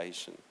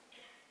application.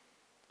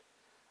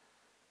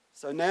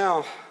 So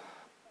now,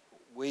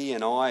 we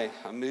and I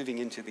are moving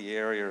into the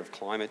area of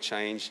climate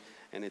change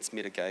and its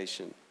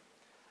mitigation.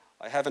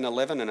 I have an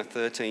 11 and a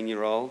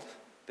 13-year-old.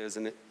 There's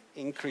an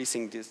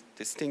increasing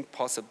distinct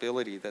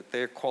possibility that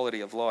their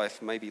quality of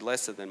life may be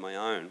lesser than my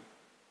own.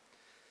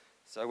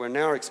 So we're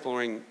now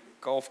exploring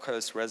Gulf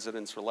Coast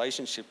residents'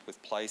 relationship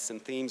with place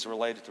and themes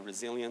related to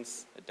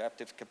resilience,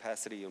 adaptive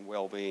capacity, and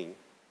well-being.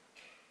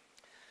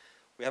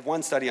 We have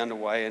one study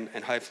underway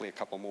and hopefully a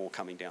couple more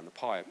coming down the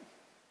pipe.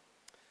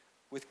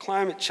 With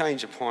climate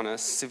change upon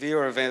us,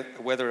 severe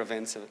weather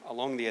events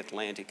along the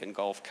Atlantic and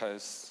Gulf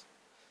coasts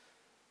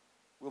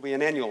will be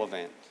an annual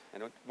event,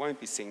 and it won't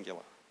be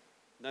singular.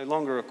 No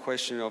longer a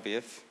question of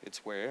if,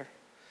 it's where.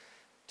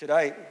 To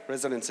date,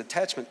 residents'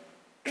 attachments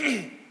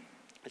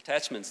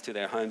to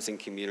their homes and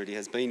community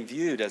has been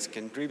viewed as a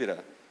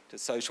contributor to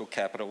social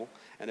capital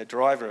and a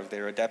driver of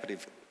their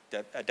adaptive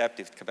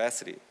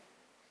capacity.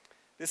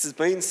 This has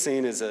been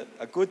seen as a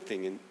good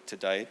thing to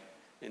date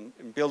in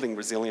building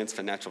resilience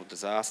for natural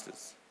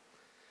disasters.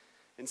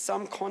 In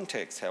some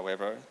contexts,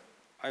 however,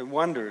 I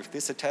wonder if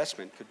this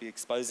attachment could be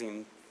exposing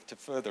them to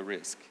further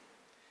risk.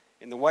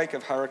 In the wake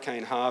of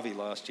Hurricane Harvey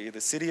last year,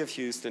 the City of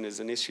Houston is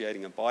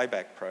initiating a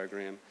buyback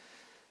program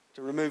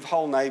to remove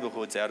whole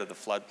neighbourhoods out of the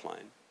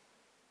floodplain.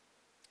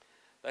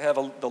 They have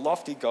the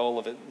lofty goal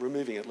of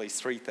removing at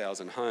least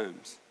 3,000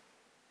 homes.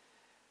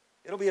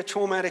 It'll be a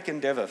traumatic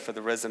endeavour for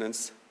the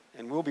residents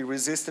and will be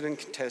resisted and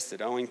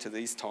contested owing to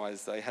these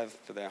ties they have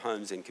for their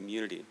homes and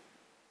community.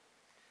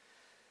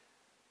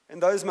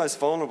 And those most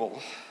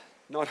vulnerable,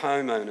 not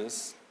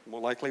homeowners,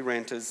 more likely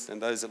renters and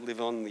those that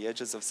live on the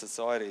edges of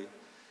society,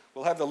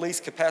 will have the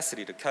least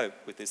capacity to cope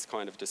with this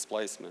kind of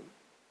displacement.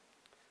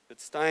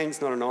 But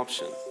staying's not an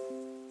option.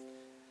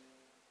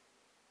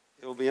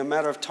 It will be a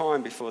matter of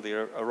time before the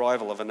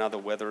arrival of another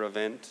weather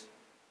event.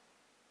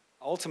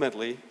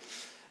 Ultimately,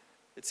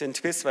 it's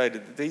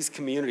anticipated that these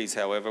communities,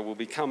 however, will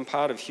become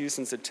part of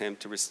Houston's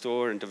attempt to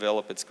restore and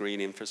develop its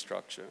green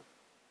infrastructure.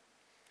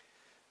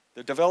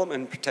 The development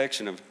and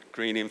protection of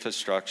green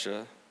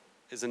infrastructure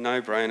is a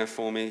no-brainer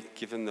for me,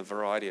 given the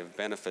variety of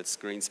benefits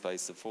green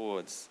space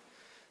affords.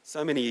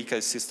 So many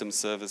ecosystem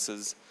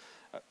services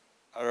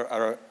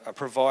are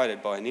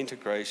provided by an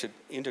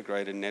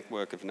integrated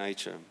network of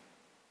nature.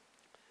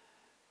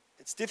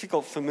 It's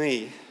difficult for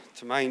me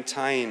to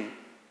maintain,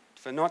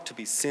 for not to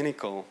be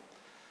cynical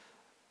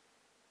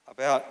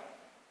about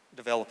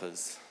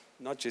developers,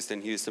 not just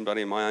in Houston, but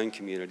in my own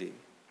community.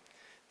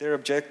 Their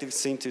objectives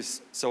seem to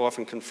so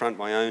often confront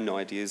my own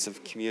ideas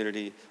of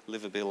community,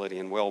 livability,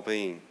 and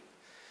well-being.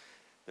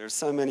 There are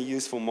so many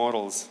useful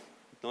models,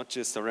 not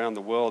just around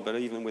the world, but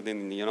even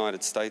within the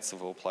United States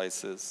of all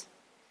places.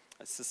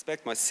 I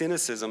suspect my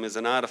cynicism is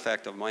an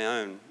artifact of my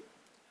own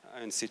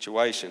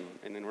situation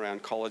in and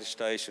around College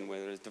Station,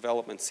 where the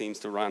development seems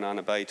to run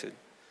unabated.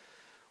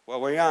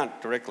 While we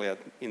aren't directly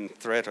in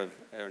threat of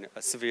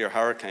a severe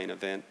hurricane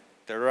event,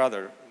 there are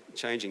other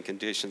changing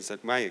conditions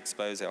that may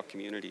expose our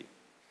community.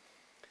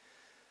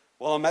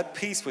 While I'm at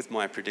peace with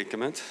my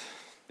predicament,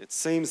 it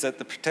seems that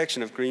the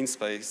protection of green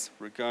space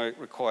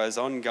requires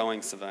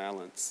ongoing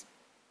surveillance.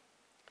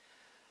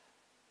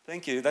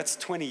 Thank you. That's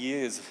 20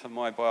 years of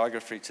my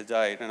biography to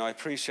date, and I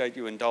appreciate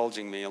you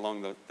indulging me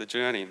along the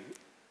journey.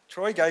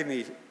 Troy gave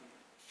me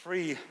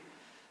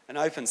an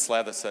open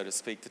slather, so to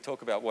speak, to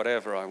talk about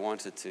whatever I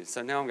wanted to.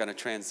 So now I'm going to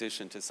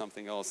transition to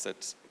something else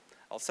that's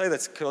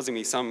causing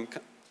me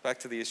back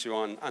to the issue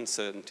on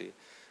uncertainty.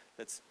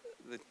 That's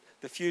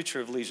the future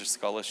of leisure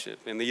scholarship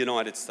in the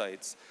United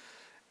States.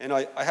 And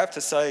I have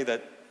to say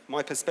that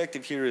my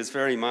perspective here is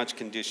very much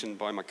conditioned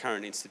by my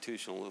current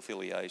institutional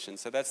affiliation.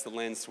 So that's the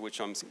lens through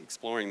which I'm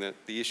exploring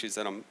the issues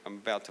that I'm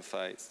about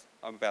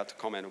to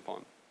comment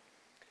upon.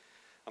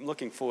 I'm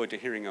looking forward to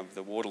hearing of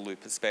the Waterloo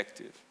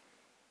perspective.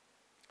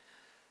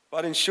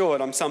 But in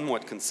short, I'm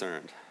somewhat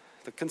concerned.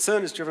 The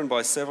concern is driven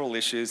by several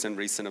issues and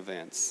recent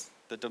events.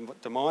 The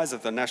demise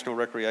of the National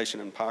Recreation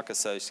and Park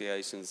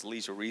Association's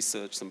Leisure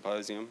Research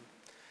Symposium,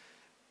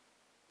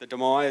 the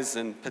demise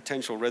and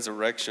potential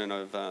resurrection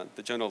of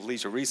the Journal of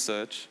Leisure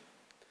Research,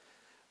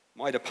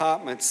 my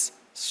department's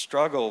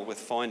struggle with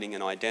finding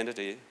an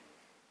identity,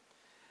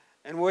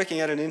 and working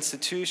at an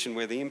institution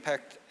where the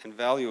impact and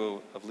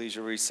value of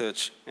leisure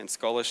research and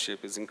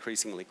scholarship is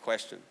increasingly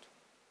questioned.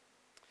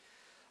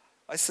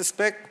 I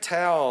suspect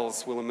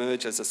TALS will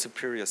emerge as a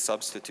superior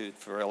substitute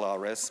for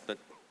LRS, but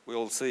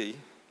we'll see.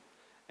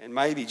 And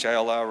maybe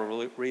JLR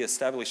will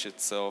re-establish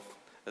itself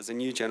as a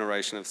new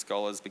generation of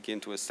scholars begin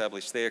to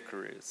establish their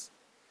careers.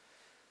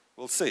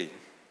 We'll see.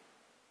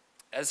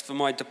 As for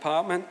my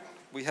department,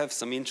 we have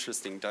some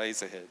interesting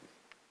days ahead.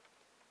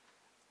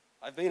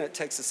 I've been at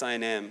Texas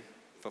A&M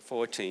for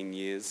 14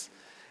 years,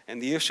 and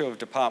the issue of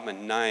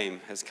department name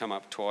has come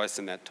up twice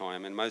in that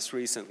time, and most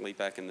recently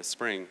back in the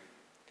spring.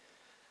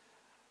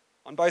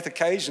 On both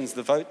occasions,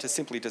 the vote to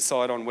simply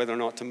decide on whether or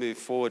not to move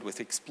forward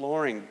with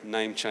exploring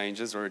name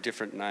changes or a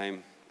different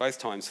name both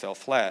times fell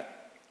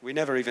flat. We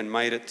never even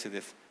made it to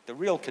the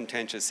real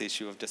contentious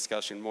issue of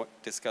discussing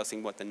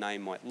what the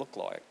name might look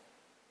like.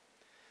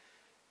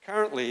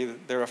 Currently,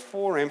 there are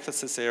 4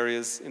 emphasis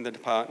areas in the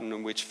department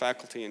in which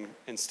faculty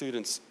and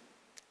students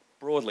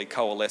broadly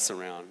coalesce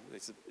around.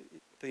 These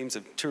themes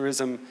of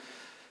tourism,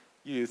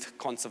 youth,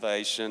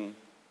 conservation,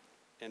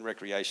 and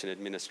recreation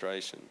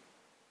administration.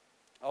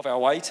 Of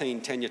our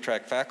 18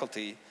 tenure-track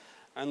faculty,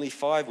 only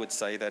 5 would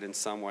say that in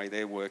some way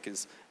their work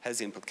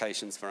has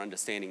implications for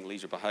understanding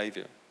leisure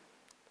behaviour.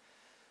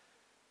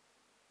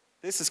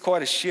 This is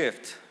quite a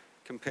shift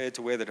compared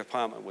to where the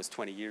department was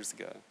 20 years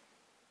ago.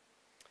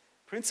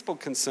 Principal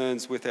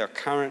concerns with our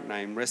current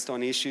name rest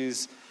on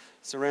issues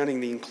surrounding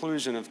the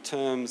inclusion of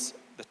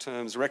the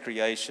terms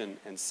recreation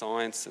and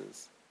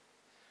sciences.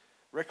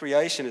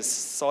 Recreation is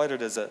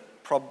cited as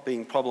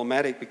being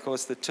problematic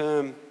because the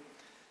term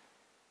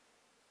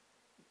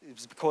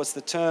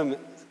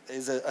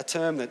is a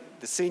term that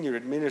the senior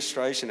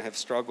administration have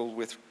struggled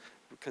with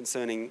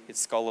concerning its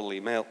scholarly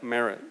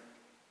merit.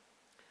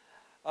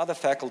 Other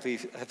faculty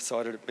have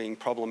cited it being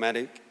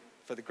problematic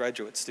for the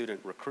graduate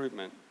student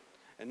recruitment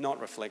and not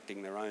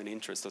reflecting their own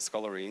interests or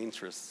scholarly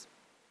interests.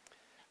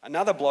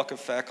 Another block of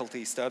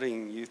faculty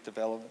studying youth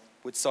development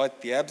would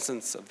cite the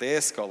absence of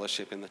their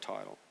scholarship in the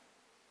title.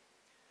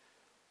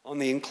 On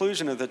the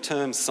inclusion of the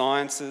term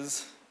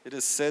sciences, it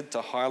is said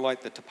to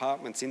highlight the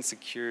department's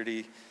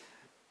insecurity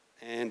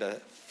and a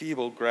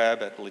feeble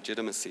grab at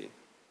legitimacy.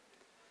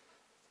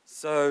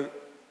 So,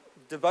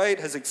 debate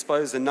has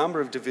exposed a number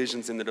of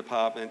divisions in the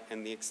department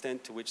and the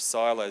extent to which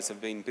silos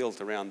have been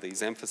built around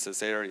these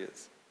emphasis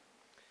areas.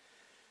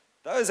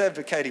 Those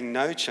advocating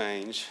no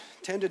change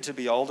tended to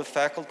be older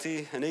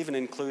faculty and even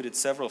included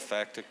several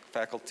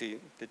faculty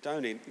that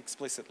don't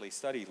explicitly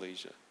study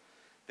leisure.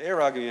 Their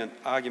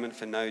argument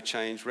for no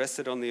change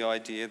rested on the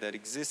idea that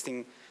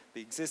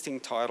the existing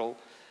title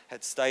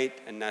had state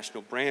and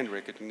national brand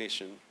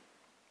recognition.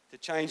 To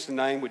change the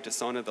name would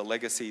dishonour the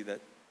legacy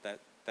that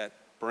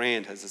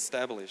brand has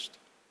established.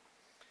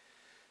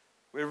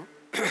 We're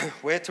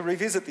to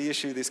revisit the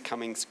issue this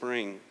coming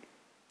spring.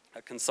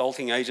 A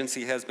consulting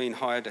agency has been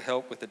hired to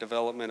help with the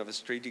development of a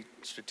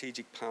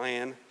strategic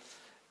plan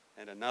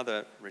and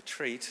another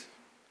retreat.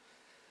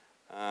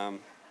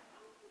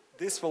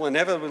 This will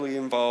inevitably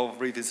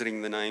involve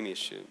revisiting the name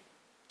issue.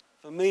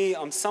 For me,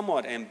 I'm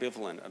somewhat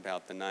ambivalent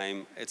about the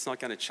name. It's not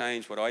going to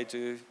change what I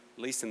do,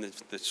 at least in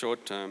the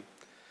short term.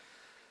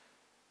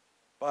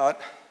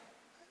 But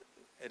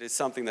it is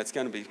something that's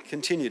going to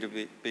continue to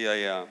be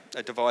a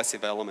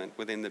divisive element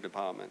within the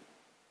department.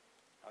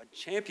 I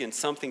champion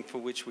something for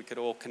which we could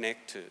all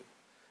connect to,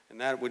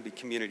 and that would be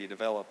community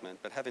development.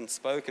 But having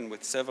spoken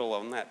with several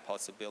on that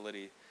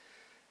possibility,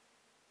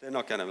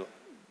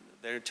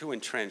 they're too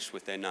entrenched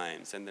with their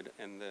names, and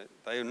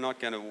they are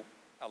not going to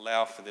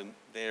allow for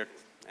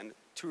and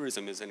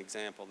tourism is an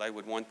example. They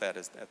would want that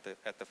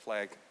at the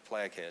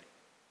flag head.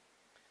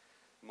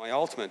 My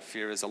ultimate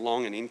fear is a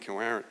long and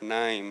incoherent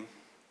name,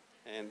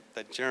 and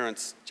that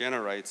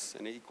generates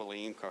an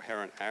equally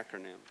incoherent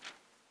acronym.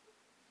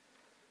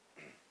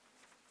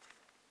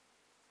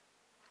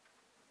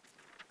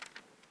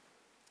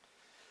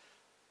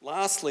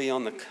 Lastly,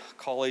 on the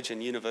college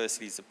and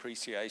university's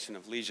appreciation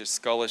of leisure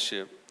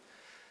scholarship,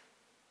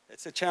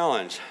 it's a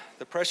challenge.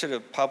 The pressure to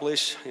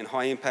publish in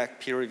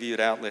high-impact peer-reviewed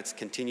outlets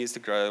continues to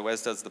grow,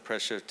 as does the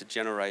pressure to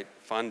generate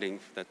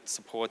funding that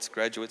supports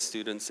graduate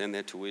students and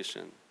their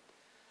tuition.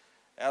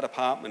 Our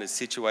department is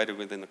situated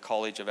within the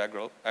College of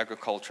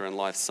Agriculture and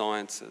Life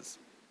Sciences.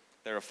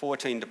 There are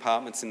 14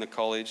 departments in the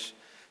college,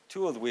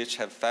 2 of which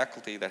have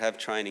faculty that have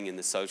training in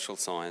the social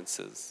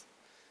sciences.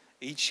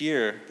 Each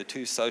year, the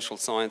 2 social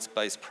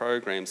science-based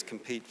programs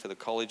compete for the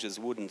college's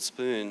wooden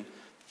spoon,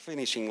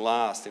 finishing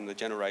last in the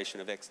generation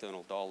of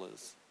external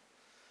dollars.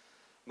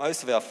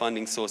 Most of our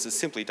funding sources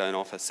simply don't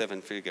offer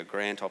 7-figure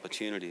grant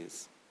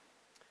opportunities.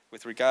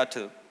 With regard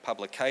to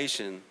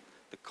publication,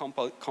 the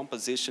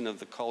composition of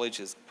the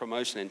college's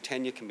promotion and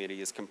tenure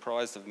committee is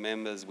comprised of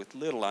members with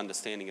little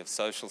understanding of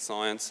social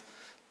science,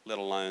 let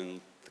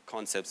alone the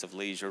concepts of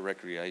leisure,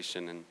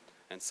 recreation,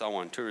 and so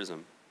on,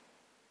 tourism.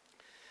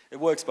 It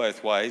works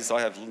both ways.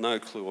 I have no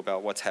clue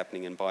about what's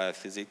happening in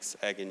biophysics,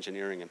 ag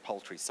engineering, and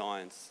poultry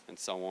science, and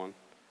so on.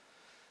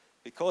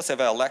 Because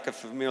of our lack of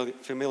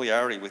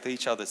familiarity with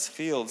each other's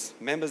fields,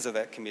 members of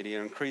that committee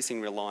are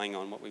increasingly relying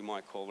on what we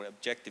might call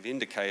objective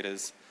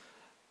indicators,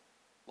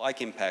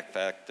 like impact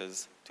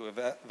factors, to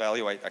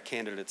evaluate a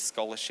candidate's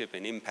scholarship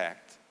and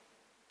impact.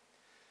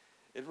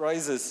 It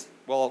raises,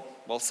 while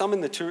some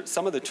of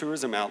the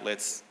tourism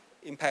outlets,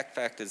 impact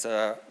factors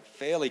are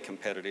fairly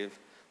competitive,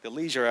 the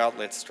leisure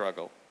outlets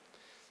struggle.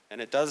 And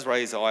it does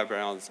raise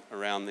eyebrows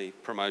around the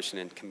promotion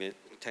and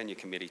tenure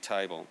committee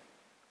table.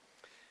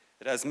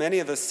 It has many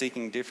of us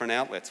seeking different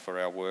outlets for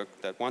our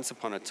work that once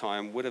upon a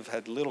time would have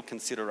had little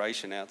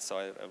consideration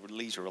outside a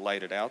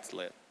leisure-related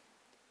outlet.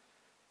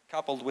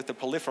 Coupled with the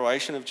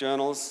proliferation of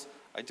journals,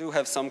 I do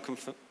have some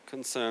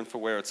concern for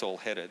where it's all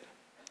headed.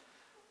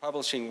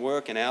 Publishing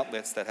work in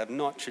outlets that have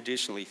not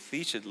traditionally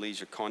featured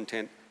leisure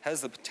content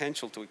has the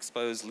potential to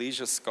expose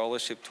leisure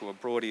scholarship to a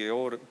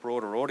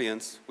broader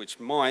audience, which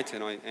might,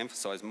 and I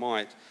emphasize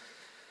might,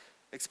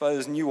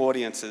 expose new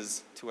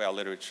audiences to our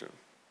literature.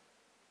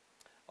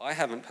 I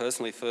haven't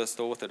personally first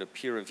authored a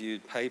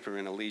peer-reviewed paper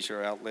in a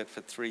leisure outlet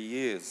for 3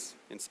 years,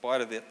 in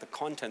spite of the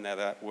content of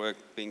that work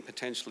being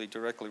potentially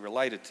directly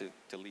related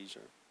to leisure.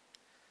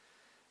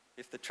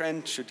 If the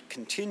trend should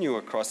continue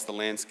across the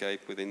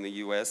landscape within the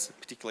US,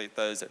 particularly at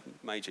those at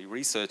major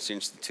research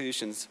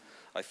institutions,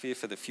 I fear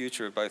for the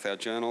future of both our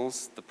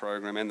journals, the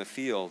program, and the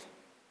field.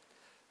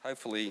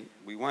 Hopefully,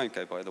 we won't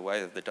go by the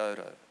way of the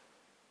dodo.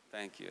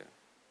 Thank you.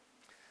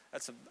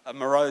 That's a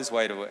morose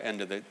way to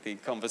end the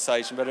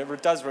conversation, but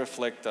it does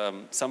reflect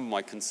some of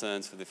my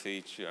concerns for the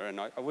future, and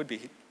I would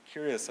be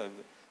curious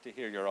to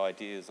hear your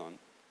ideas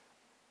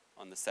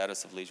on the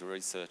status of leisure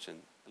research,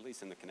 and at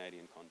least in the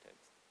Canadian context.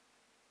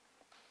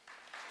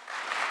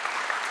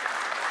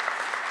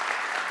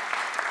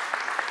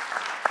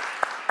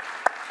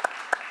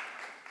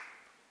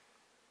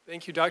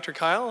 Thank you, Dr.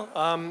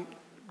 Kyle.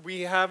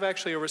 We have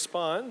actually a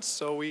response.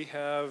 So we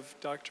have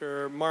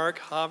Dr. Mark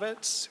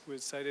Havitz, who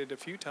was cited a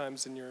few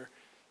times in your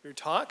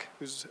talk,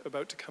 who's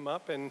about to come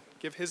up and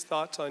give his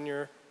thoughts on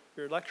your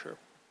lecture.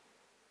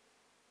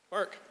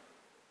 Mark.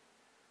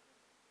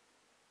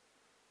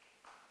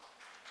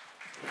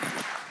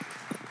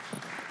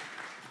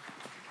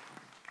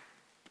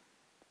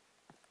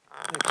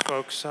 Thanks,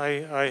 folks.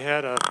 I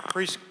had a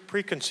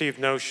preconceived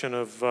notion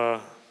of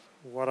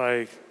what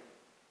I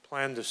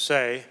planned to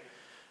say,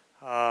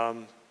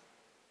 and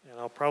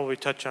I'll probably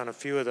touch on a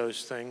few of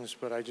those things,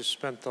 but I just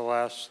spent the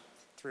last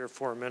 3 or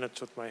 4 minutes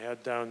with my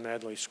head down,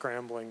 madly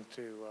scrambling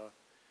to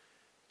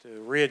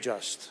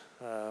readjust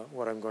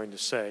what I'm going to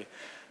say.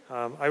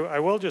 I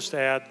will just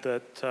add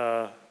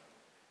that,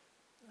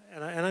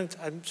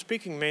 I'm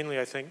speaking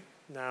mainly, I think,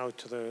 now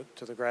to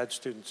the grad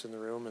students in the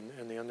room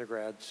and the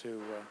undergrads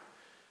who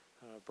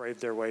braved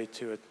their way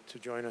to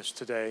join us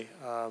today.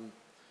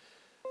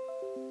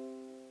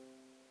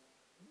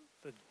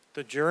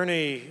 The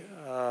journey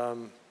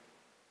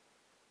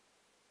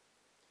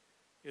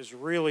is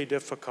really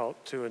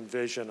difficult to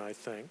envision, I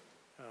think.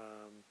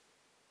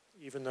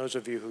 Even those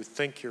of you who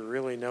think you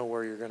really know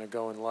where you're going to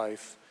go in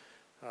life,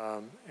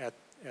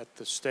 at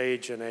the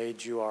stage and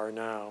age you are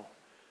now.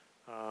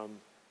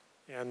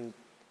 And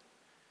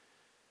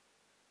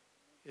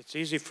it's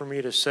easy for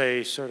me to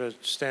say, sort of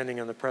standing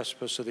on the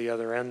precipice of the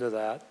other end of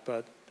that,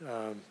 but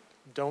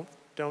don't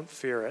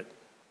fear it.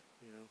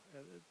 You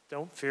know,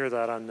 don't fear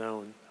that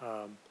unknown.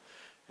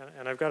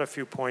 And I've got a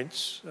few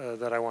points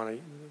that I want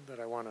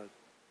to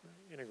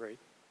integrate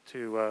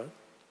to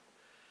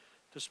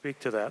speak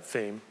to that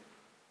theme.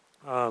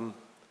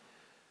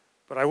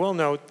 But I will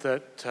note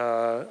that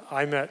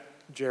I met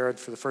Gerard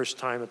for the first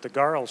time at the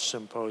Garles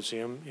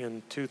Symposium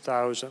in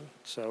 2000,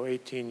 so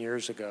 18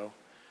 years ago.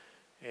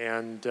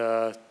 And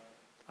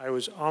I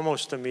was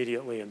almost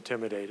immediately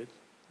intimidated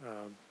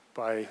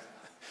by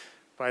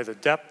the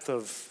depth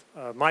of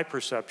my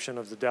perception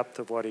of the depth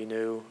of what he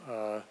knew,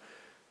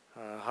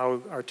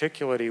 how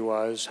articulate he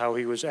was, how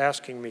he was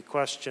asking me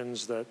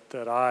questions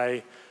that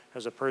I,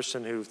 as a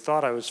person who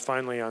thought I was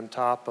finally on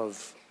top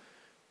of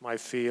my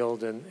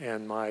field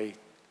and my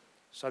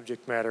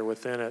subject matter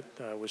within it,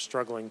 was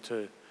struggling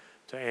to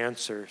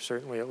answer,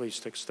 certainly at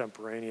least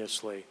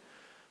extemporaneously.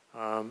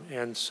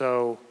 And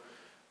so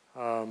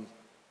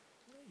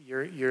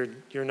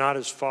you're not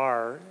as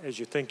far as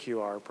you think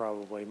you are,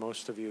 probably,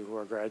 most of you who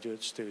are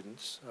graduate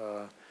students,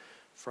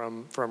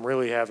 from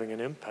really having an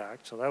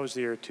impact. So that was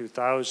the year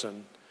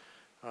 2000.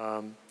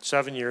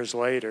 7 years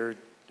later,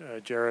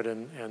 Gerard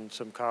and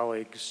some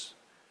colleagues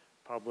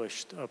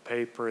published a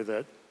paper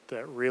that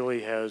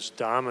really has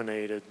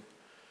dominated,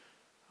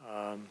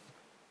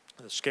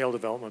 the scale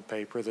development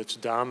paper that's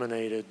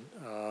dominated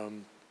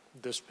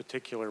this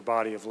particular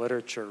body of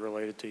literature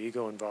related to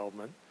ego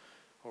involvement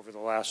over the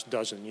last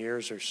dozen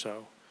years or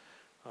so.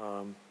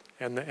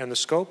 And the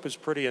scope is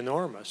pretty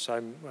enormous.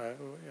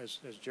 As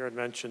Gerard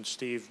mentioned,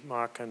 Steve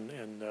Mock and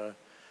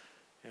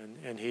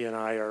he and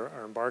I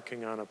are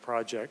embarking on a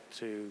project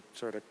to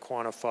sort of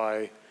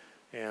quantify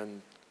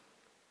and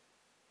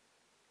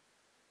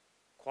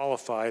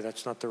qualify,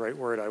 that's not the right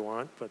word I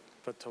want, but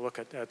to look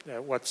at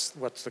what's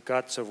the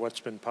guts of what's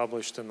been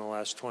published in the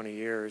last 20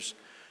 years.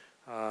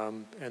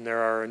 And there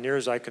are, near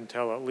as I can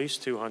tell, at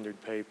least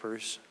 200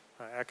 papers,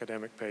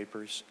 academic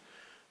papers,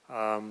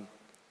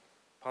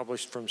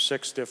 published from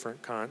 6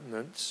 different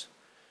continents,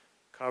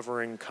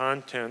 covering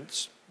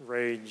contents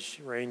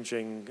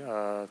ranging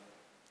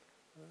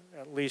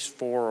at least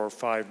 4 or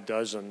 5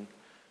 dozen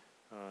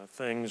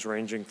things,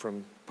 ranging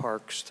from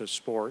parks to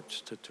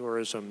sports to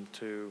tourism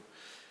to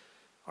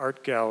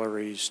art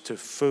galleries to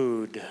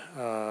food,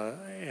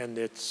 and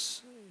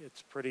it's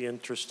pretty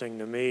interesting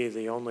to me.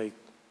 The only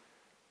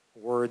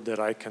word that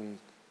I can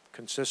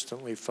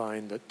consistently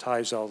find that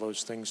ties all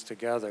those things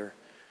together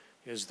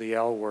is the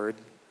L word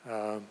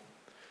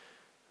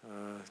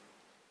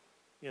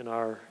in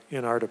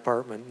our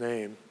department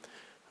name.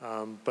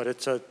 But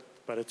it's a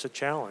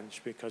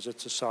challenge because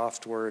it's a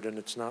soft word and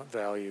it's not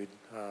valued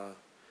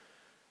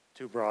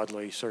too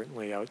broadly,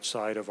 certainly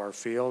outside of our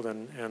field,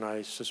 and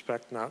I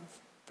suspect not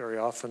very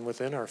often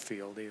within our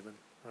field even.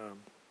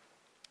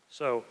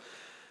 So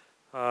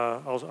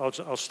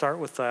I'll start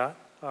with that.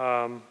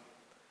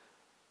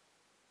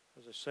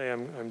 As I say,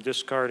 I'm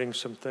discarding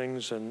some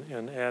things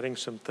and adding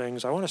some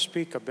things. I want to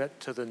speak a bit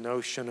to the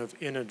notion of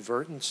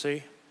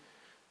inadvertency,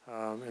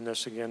 and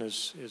this again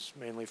is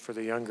mainly for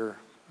the younger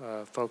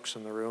folks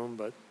in the room,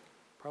 but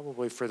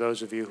probably for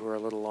those of you who are a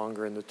little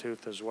longer in the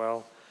tooth as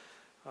well.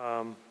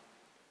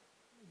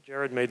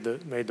 Gerard made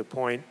the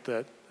point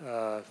that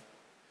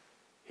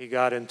he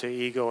got into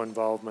ego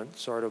involvement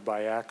sort of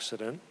by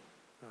accident.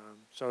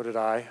 So did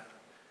I.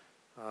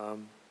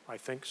 I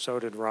think so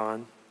did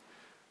Ron.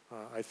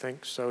 I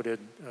think so did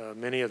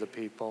many of the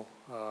people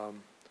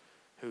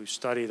who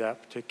study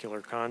that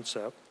particular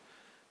concept.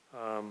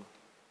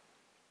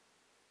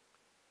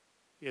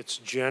 It's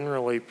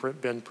generally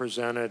been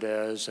presented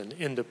as an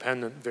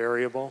independent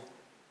variable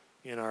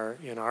in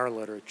our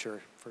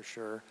literature, for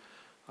sure,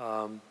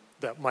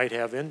 that might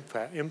have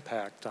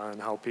impact on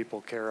how people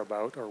care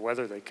about, or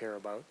whether they care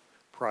about,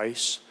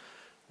 price,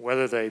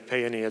 whether they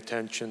pay any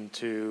attention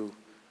to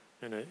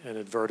an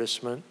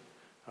advertisement,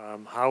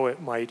 how it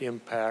might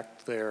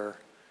impact their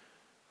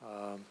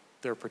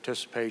their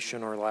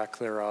participation or lack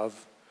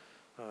thereof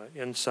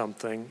in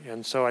something.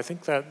 And so I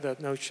think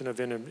that notion of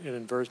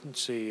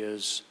inadvertency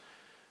is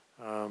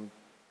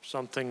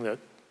something that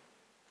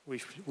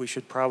we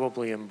should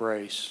probably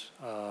embrace.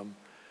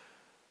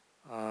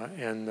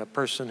 And the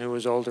person who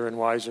was older and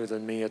wiser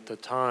than me at the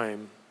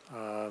time,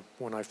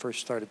 when I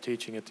first started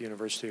teaching at the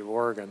University of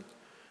Oregon,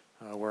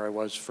 where I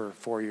was for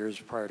 4 years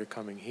prior to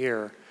coming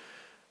here,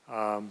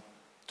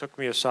 took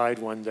me aside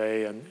one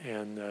day,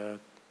 and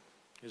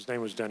his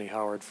name was Denny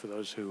Howard, for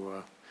those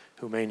who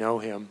may know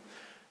him.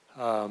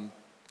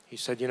 He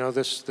said, you know,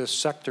 this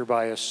sector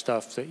bias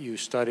stuff that you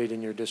studied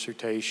in your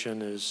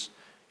dissertation is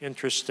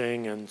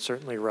interesting and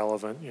certainly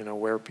relevant, you know,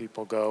 where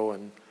people go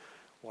and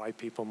why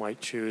people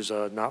might choose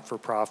a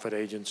not-for-profit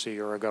agency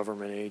or a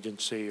government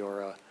agency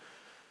or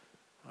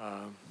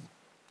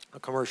a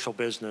commercial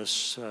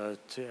business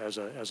as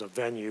a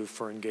venue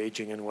for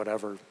engaging in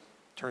whatever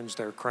turns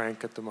their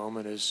crank at the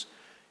moment is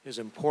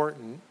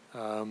important.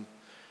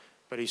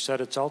 But he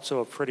said it's also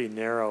a pretty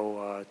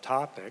narrow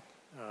topic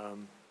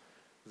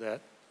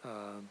that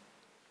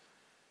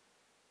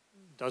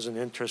doesn't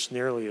interest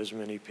nearly as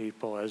many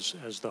people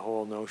as the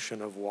whole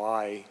notion of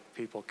why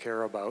people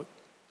care about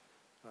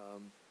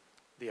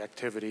the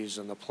activities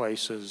and the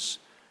places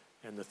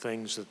and the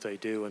things that they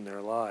do in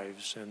their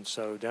lives. And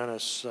so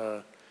Dennis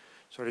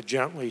sort of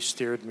gently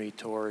steered me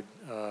toward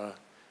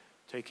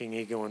taking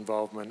ego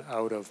involvement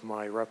out of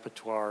my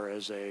repertoire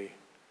as an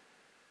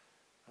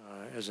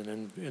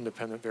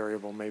independent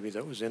variable maybe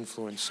that was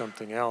influenced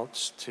something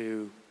else,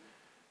 to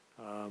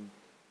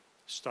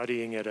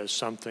studying it as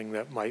something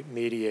that might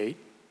mediate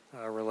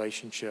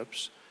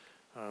relationships,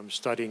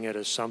 studying it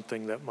as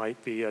something that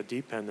might be a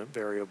dependent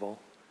variable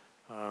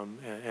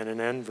and an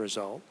end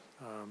result.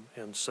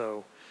 And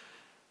so,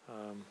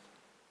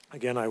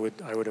 again, I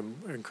would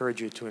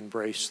encourage you to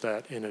embrace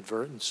that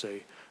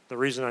inadvertency. The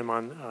reason I'm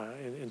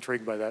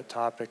intrigued by that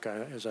topic,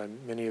 as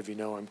many of you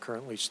know, I'm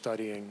currently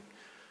studying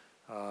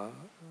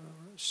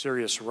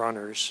serious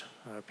runners,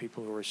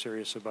 people who are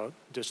serious about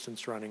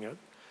distance running at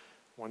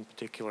one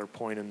particular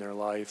point in their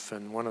life.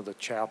 And one of the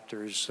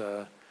chapters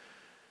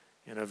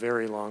in a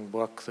very long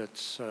book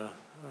that's, I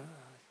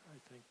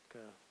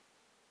think,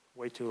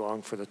 way too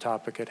long for the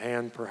topic at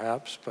hand,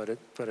 perhaps, but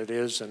it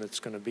is, and it's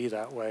going to be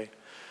that way,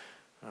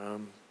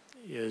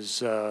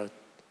 is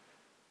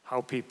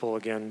how people,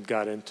 again,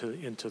 got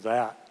into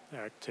that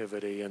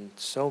activity. And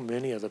so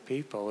many of the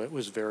people, it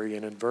was very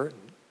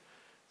inadvertent.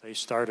 They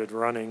started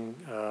running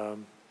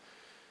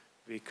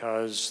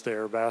because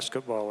their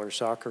basketball or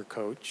soccer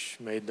coach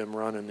made them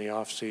run in the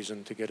off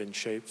season to get in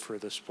shape for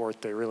the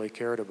sport they really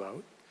cared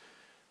about.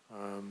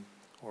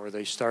 Or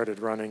they started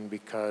running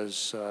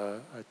because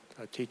a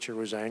teacher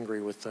was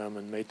angry with them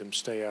and made them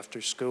stay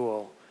after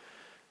school,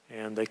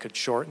 and they could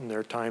shorten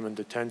their time in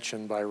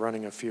detention by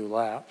running a few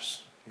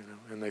laps, you know,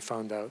 and they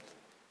found out,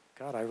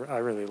 God, I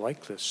really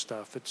like this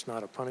stuff. It's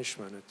not a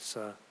punishment. It's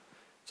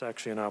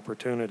actually an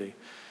opportunity.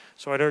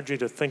 So I'd urge you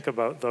to think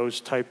about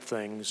those type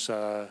things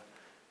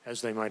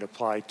as they might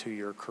apply to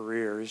your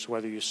careers,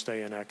 whether you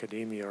stay in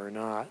academia or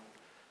not.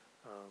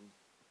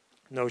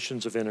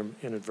 Notions of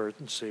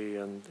inadvertency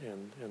and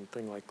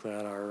things like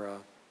that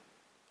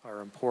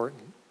are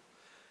important.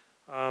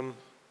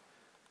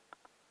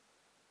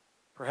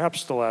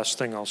 Perhaps the last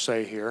thing I'll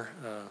say here,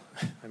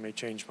 I may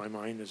change my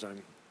mind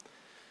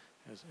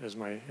as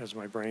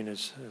my brain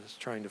is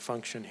trying to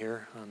function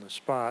here on the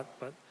spot,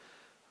 but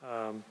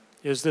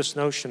is this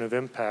notion of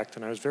impact.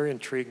 And I was very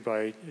intrigued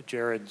by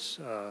Gerard's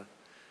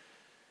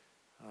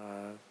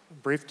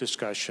brief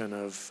discussion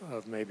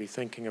of maybe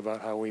thinking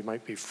about how we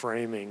might be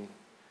framing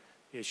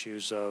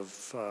issues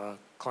of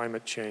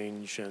climate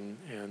change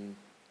and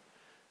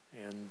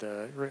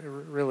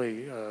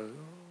really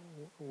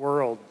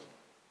world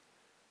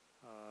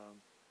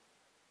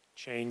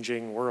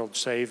changing, world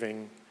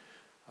saving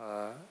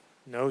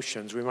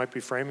notions. We might be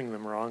framing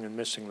them wrong and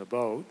missing the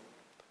boat.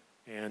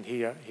 And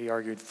he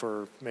argued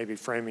for maybe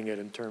framing it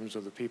in terms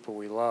of the people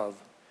we love.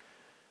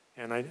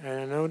 And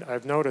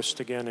I've noticed,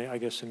 again, I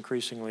guess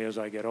increasingly as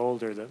I get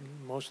older, that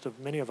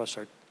many of us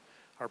are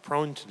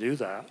prone to do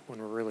that when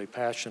we're really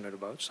passionate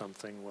about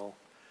something. We'll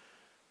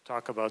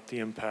talk about the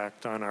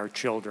impact on our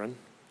children.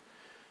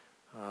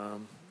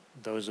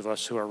 Those of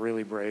us who are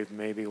really brave,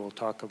 maybe we'll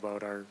talk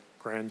about our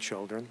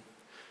grandchildren.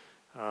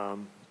 But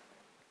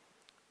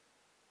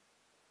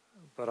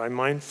I'm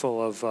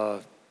mindful of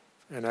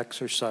an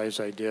exercise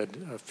I did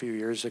a few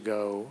years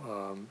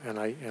ago, and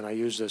I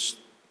use this,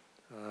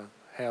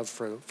 have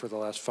for the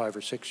last 5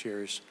 or 6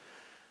 years,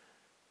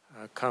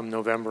 come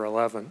November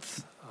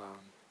 11th,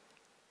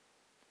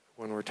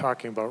 when we're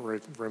talking about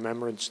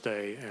Remembrance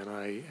Day, and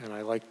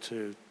I like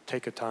to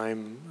take a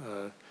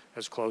time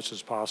as close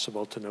as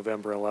possible to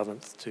November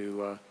 11th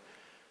to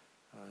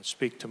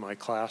speak to my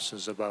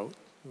classes about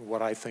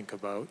what I think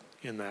about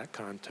in that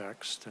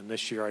context. And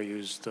this year I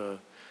used the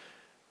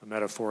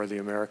metaphor of the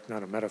American,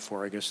 not a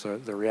metaphor, I guess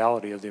the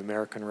reality of the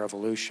American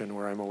Revolution,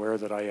 where I'm aware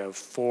that I have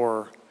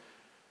four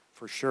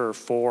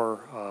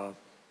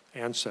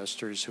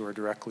ancestors who are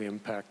directly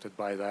impacted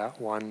by that.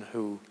 One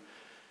who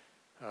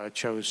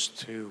chose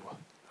to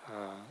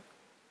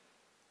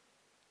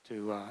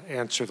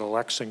answer the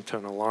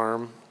Lexington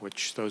alarm,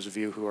 which those of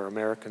you who are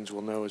Americans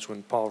will know is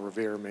when Paul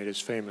Revere made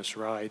his famous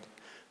ride,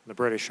 "The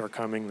British are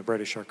coming, the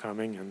British are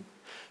coming." And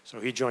so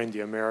he joined the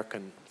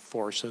American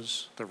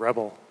forces, the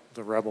rebel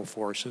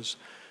forces.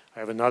 I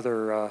have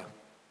another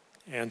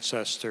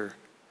ancestor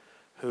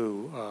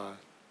who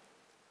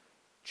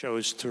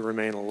chose to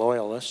remain a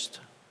loyalist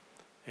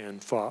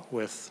and fought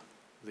with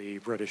the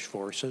British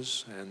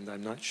forces, and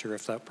I'm not sure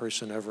if that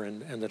person ever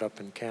ended up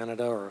in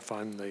Canada or if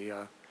I'm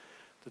the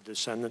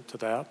descendant to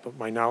that, but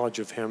my knowledge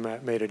of him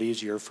made it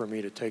easier for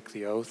me to take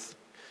the oath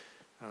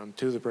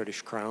to the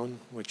British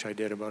Crown, which I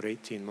did about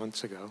 18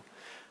 months ago.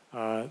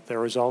 There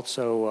was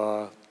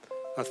also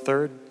a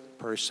third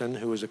person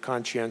who was a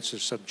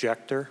conscientious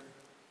objector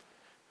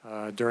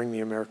during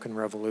the American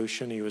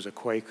Revolution. He was a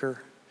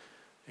Quaker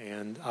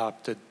and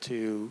opted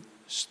to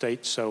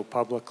state so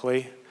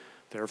publicly,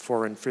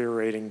 therefore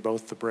infuriating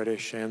both the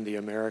British and the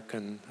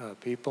American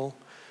people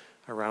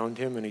around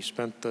him, and he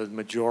spent the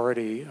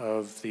majority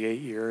of the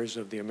 8 years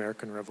of the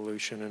American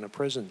Revolution in a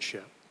prison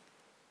ship.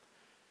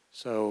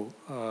 So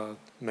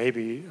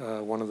maybe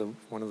one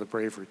of the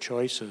braver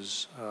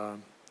choices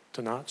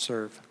to not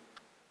serve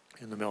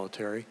in the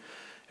military.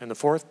 And the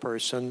fourth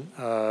person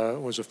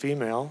was a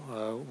female,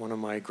 one of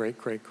my great,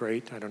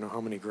 I don't know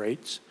how many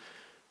greats,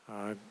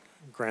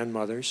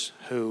 grandmothers,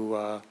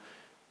 who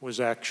was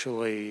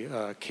actually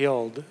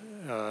killed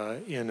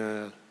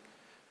in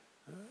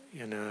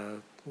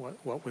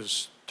what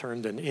was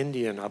termed an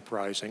Indian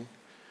uprising.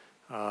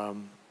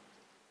 And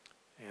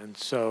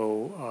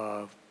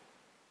so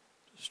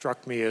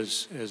struck me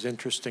as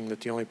interesting that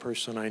the only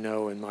person I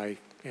know in my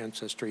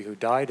ancestry who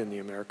died in the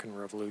American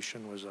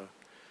Revolution was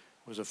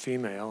a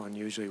female, and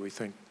usually we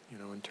think, you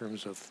know, in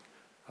terms of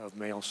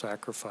male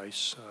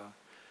sacrifice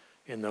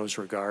in those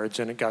regards.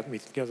 And it got me,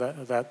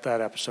 that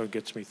episode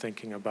gets me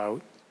thinking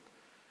about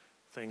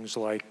things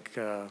like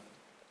the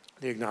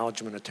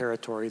acknowledgement of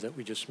territory that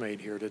we just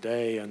made here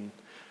today, and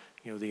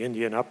you know, the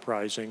Indian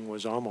uprising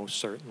was almost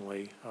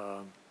certainly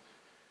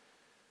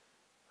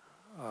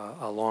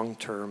a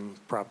long-term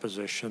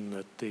proposition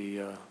that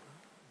the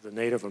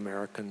Native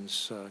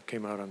Americans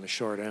came out on the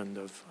short end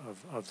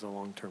of the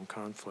long-term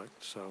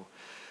conflict.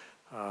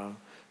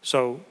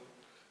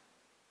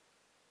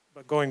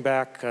 But going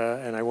back,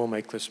 and I will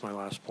make this my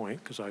last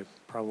point because I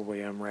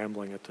probably am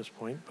rambling at this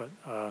point,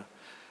 but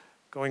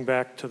going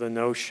back to the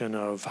notion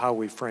of how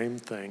we frame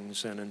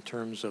things and in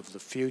terms of the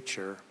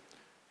future,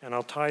 and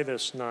I'll tie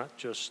this not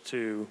just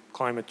to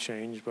climate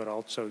change, but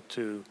also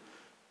to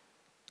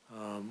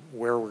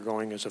where we're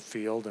going as a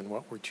field and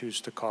what we choose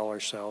to call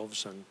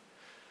ourselves, and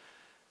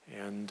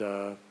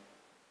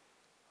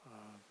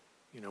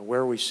you know,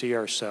 where we see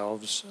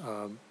ourselves.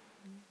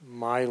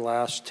 My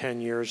last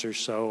 10 years or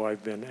so,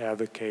 I've been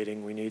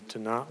advocating we need to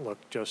not look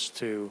just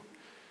to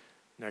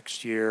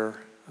next year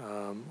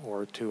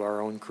or to our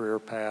own career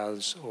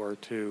paths or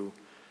to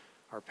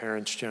our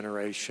parents'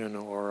 generation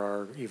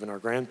or even our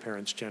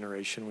grandparents'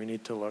 generation. We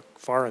need to look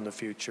far in the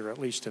future, at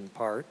least in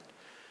part.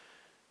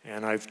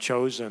 And I've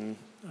chosen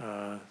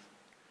the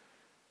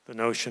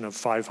notion of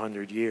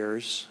 500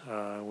 years,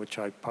 which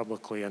I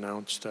publicly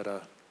announced at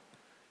an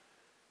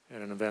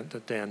event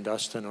that Dan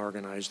Dustin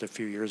organized a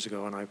few years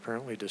ago, and I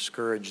apparently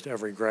discouraged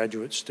every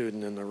graduate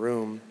student in the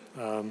room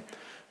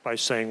by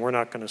saying we're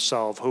not going to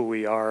solve who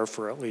we are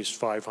for at least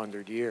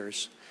 500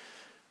 years.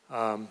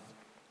 But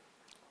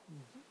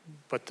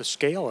the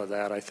scale of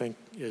that, I think,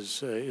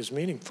 is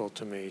meaningful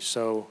to me.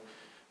 So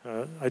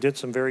I did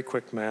some very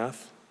quick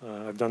math.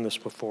 I've done this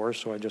before,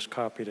 so I just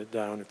copied it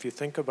down. If you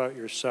think about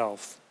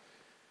yourself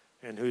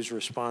and who's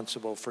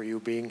responsible for you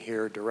being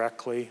here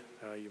directly,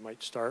 you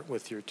might start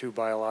with your two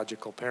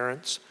biological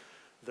parents.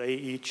 They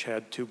each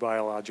had two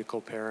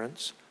biological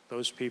parents.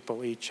 Those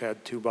people each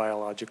had two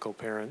biological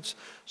parents.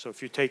 So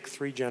if you take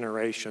 3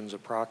 generations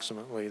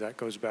approximately, that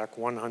goes back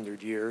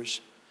 100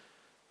 years.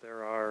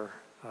 There are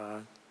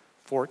make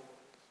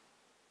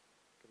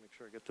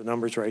sure I get the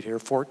numbers right here,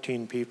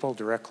 14 people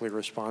directly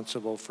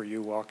responsible for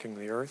you walking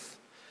the earth.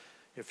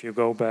 If you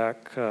go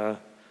back, and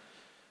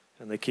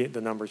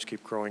the numbers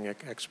keep growing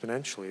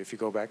exponentially. If you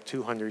go back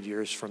 200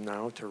 years from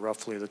now to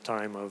roughly the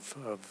time of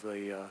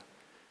the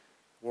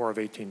War of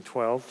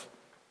 1812,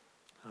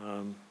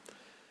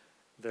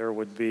 there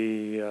would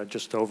be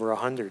just over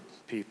 100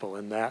 people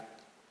in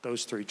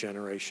those 3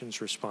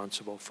 generations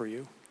responsible for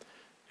you.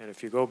 And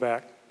if you go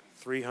back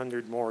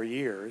 300 more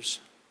years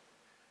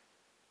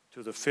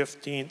to the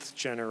 15th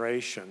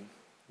generation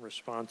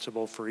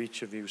responsible for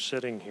each of you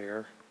sitting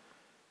here,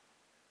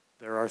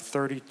 there are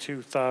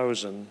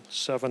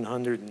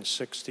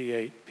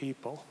 32,768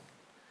 people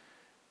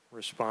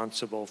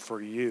responsible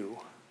for you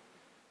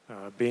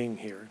being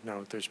here.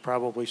 Now, there's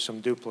probably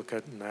some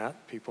duplicate in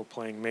that, people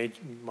playing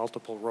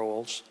multiple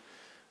roles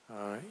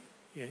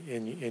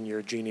in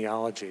your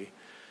genealogy.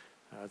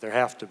 There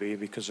have to be,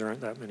 because there aren't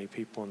that many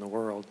people in the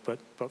world. But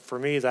for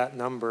me, that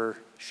number,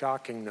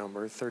 shocking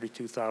number,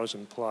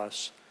 32,000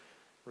 plus,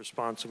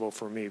 responsible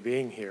for me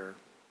being here,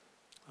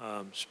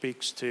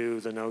 speaks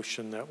to the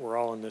notion that we're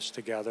all in this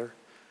together.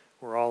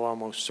 We're all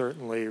almost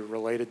certainly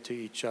related to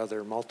each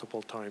other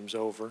multiple times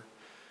over.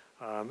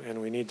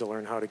 And we need to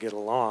learn how to get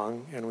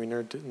along, and we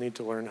need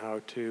to learn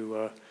how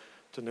to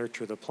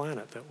nurture the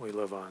planet that we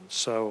live on.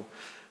 So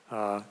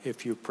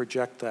if you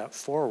project that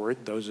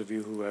forward, those of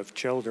you who have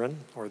children,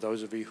 or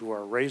those of you who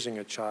are raising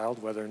a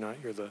child, whether or not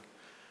you're the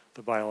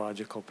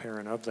biological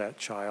parent of that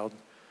child,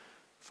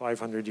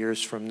 500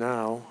 years from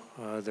now,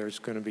 there's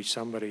going to be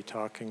somebody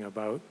talking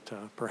about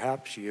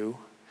perhaps you,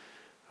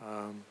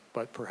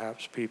 but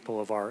perhaps people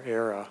of our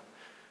era.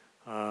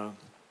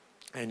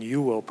 And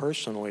you will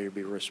personally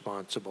be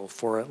responsible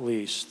for at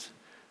least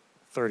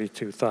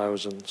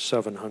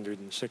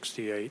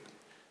 32,768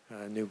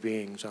 new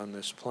beings on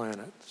this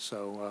planet.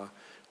 So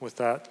with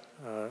that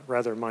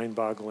rather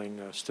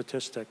mind-boggling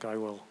statistic, I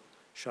will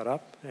shut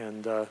up,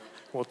 and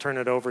we'll turn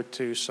it over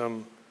to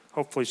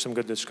hopefully some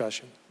good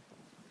discussion.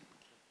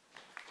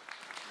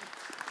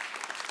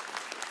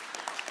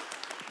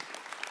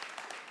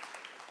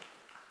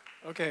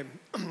 Okay,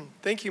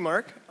 thank you,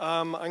 Mark.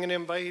 I'm going to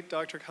invite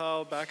Dr.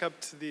 Kyle back up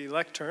to the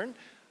lectern.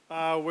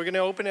 We're going to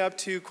open it up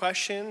to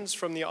questions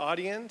from the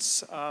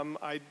audience.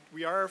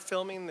 We are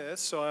filming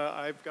this, so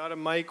I've got a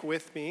mic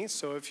with me.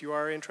 So if you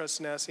are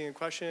interested in asking a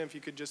question, if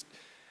you could just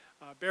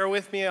bear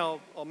with me,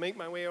 I'll make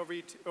my way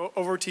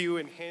over to you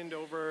and hand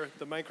over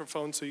the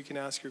microphone so you can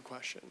ask your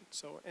question.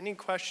 So any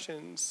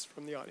questions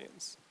from the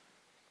audience?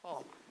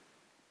 Paul.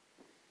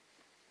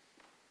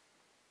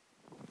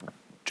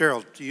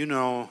 Gerald, you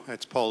know,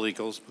 it's Paul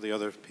Eagles, but the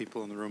other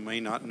people in the room may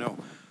not know.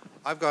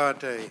 I've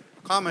got a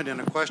comment and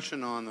a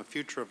question on the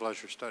future of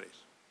leisure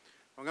studies.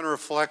 I'm going to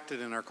reflect it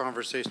in our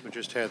conversation we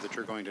just had that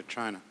you're going to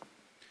China.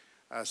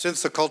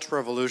 Since the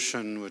Cultural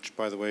Revolution, which,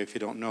 by the way, if you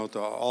don't know,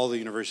 all the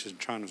universities in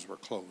China were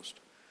closed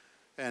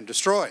and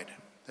destroyed.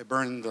 They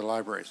burned the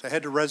libraries. They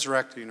had to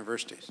resurrect the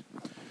universities.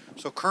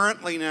 So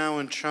currently now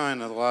in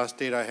China, the last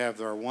data I have,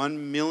 there are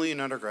 1 million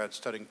undergrads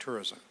studying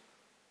tourism.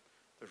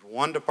 There's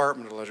one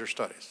department of leisure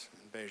studies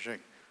in Beijing,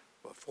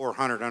 about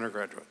 400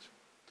 undergraduates.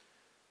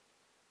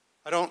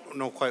 I don't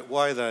know quite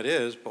why that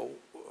is, but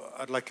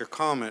I'd like your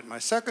comment. My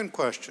second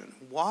question,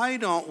 why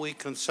don't we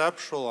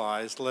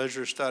conceptualize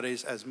leisure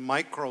studies as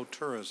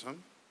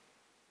micro-tourism?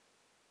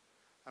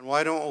 And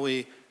why don't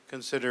we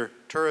consider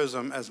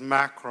tourism as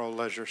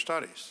macro-leisure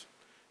studies?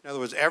 In other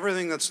words,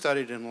 everything that's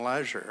studied in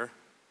leisure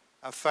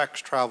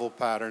affects travel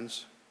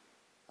patterns,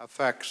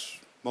 affects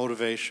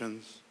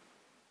motivations,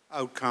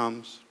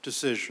 outcomes,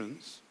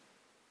 decisions.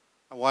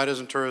 And why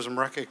doesn't tourism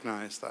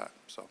recognize that?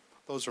 So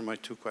those are my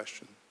two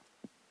questions.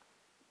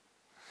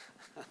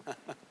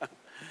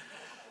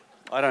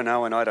 I don't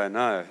know and I don't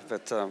know,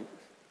 but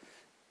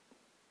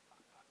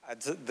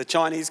the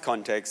Chinese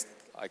context,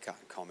 I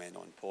can't comment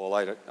on, Paul.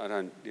 I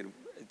don't, you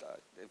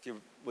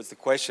know, was the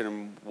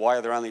question, why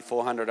are there only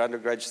 400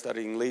 undergrads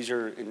studying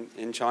leisure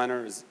in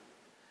China?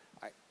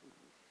 I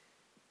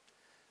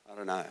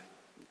don't know.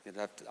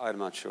 I'm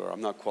not sure.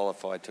 I'm not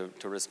qualified to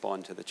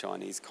respond to the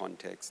Chinese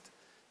context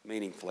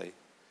meaningfully.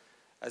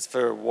 As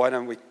for why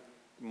don't we,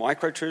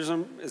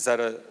 microtourism, is that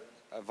a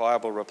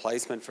viable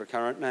replacement for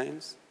current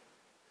names?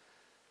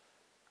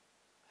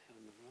 I'm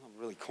not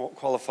really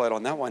qualified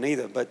on that one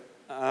either, but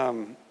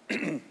again,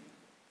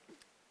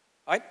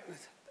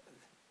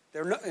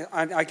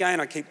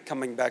 I keep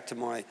coming back to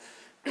my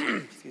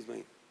excuse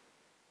me,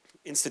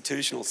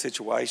 institutional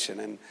situation,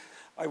 and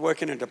I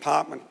work in a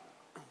department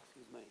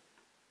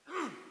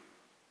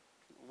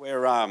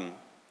where,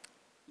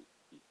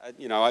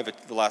 you know, over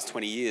the last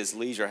 20 years,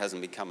 leisure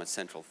hasn't become a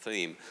central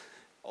theme,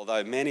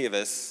 although many of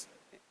us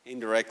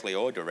indirectly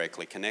or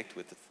directly connect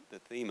with the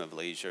theme of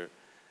leisure.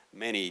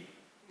 Many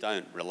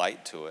don't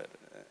relate to it,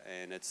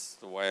 and it's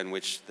the way in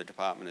which the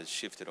department has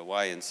shifted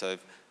away. And so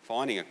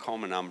finding a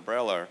common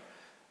umbrella,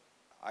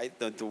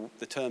 the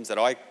terms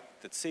that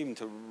seem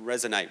to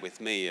resonate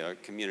with me are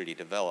community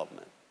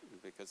development,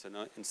 because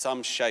in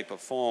some shape or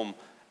form,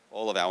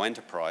 all of our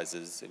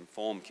enterprises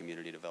inform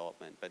community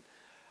development. But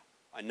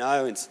I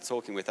know in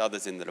talking with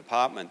others in the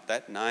department,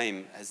 that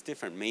name has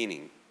different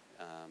meaning.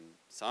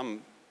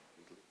 Some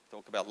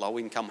talk about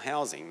low-income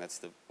housing. That's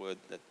the word,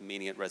 that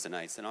meaning it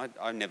resonates. And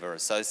I never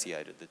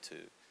associated the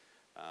two.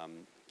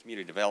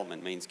 Community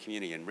development means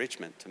community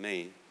enrichment to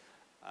me.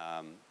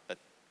 But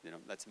you know,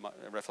 that's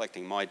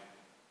reflecting my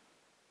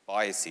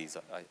biases,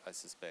 I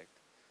suspect.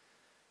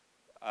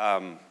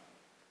 I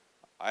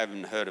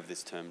haven't heard of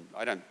this term.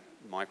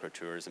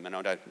 Microtourism, and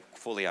I don't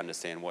fully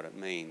understand what it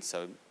means,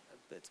 so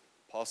it's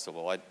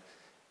possible. It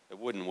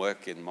wouldn't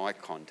work in my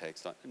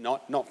context.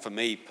 Not for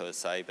me per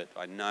se, but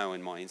I know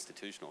in my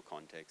institutional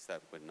context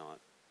that wouldn't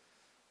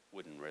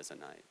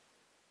resonate.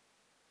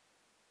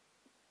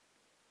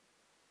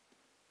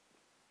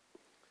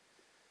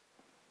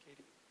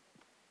 Katie.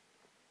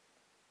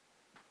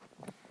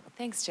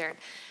 Thanks, Jared.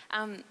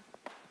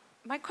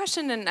 My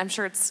question, and I'm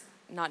sure it's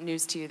not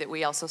news to you that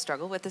we also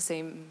struggle with the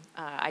same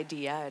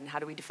idea, and how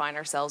do we define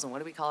ourselves and what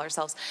do we call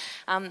ourselves.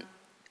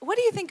 What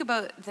do you think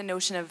about the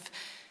notion of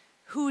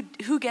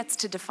who gets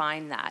to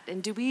define that?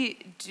 And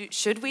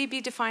should we be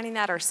defining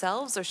that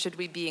ourselves, or should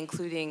we be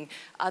including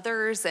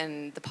others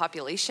and the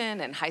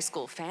population and high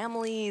school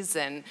families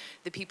and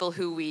the people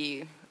who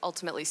we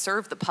ultimately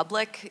serve, the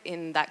public,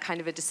 in that kind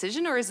of a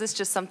decision? Or is this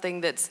just something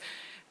that's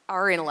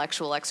our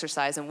intellectual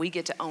exercise and we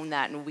get to own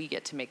that and we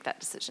get to make that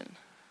decision?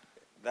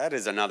 That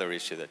is another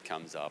issue that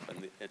comes up,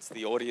 and it's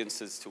the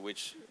audiences to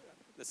which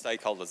the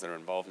stakeholders that are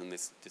involved in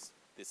this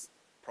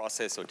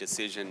process or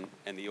decision,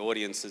 and the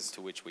audiences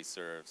to which we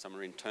serve. Some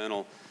are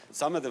internal.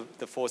 Some of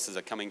the forces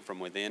are coming from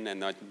within,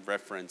 and I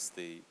reference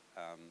the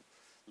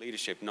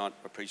leadership not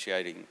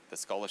appreciating the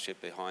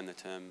scholarship behind the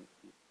term.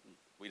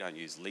 We don't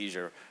use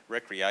leisure.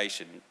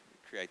 Recreation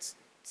creates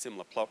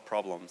similar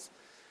problems.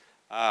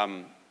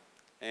 And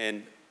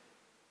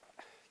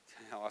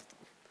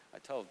I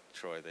told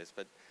Troy this,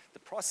 but the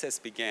process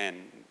began,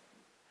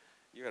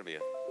 you're going to be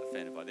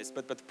offended by this,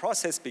 but the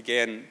process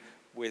began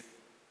with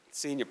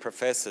senior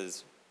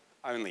professors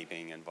only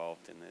being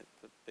involved in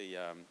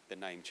the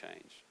name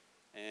change.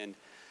 And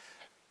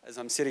as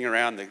I'm sitting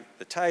around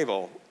the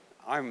table,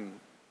 I'm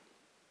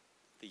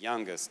the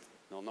youngest,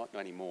 well, not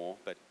anymore,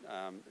 but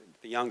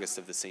the youngest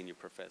of the senior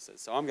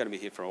professors. So I'm going to be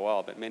here for a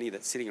while, but many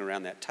that sitting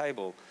around that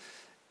table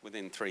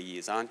within 3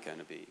 years aren't going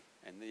to be.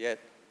 And yet,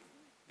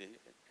 the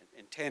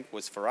intent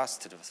was for us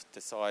to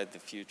decide the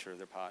future of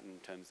the department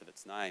in terms of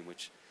its name,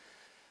 which,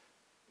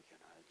 you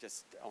know,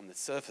 just on the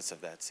surface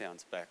of that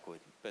sounds backward.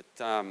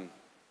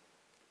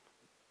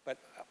 But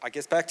I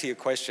guess back to your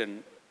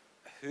question,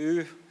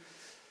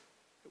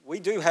 we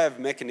do have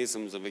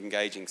mechanisms of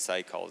engaging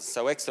stakeholders.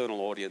 So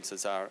external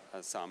audiences are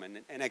some.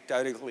 And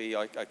anecdotally,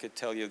 I could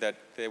tell you that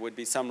there would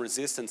be some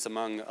resistance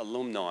among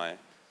alumni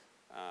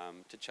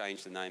to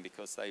change the name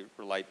because they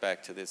relate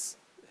back to this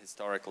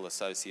historical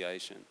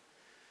association.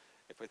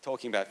 If we're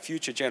talking about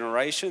future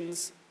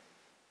generations,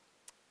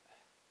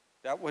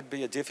 that would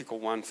be a difficult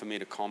one for me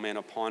to comment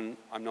upon.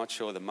 I'm not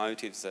sure the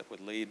motives that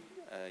would lead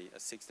a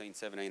 16,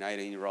 17,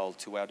 18-year-old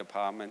to our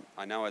department.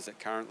 I know as it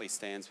currently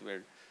stands,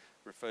 we're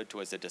referred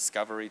to as a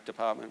discovery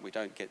department. We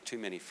don't get too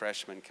many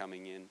freshmen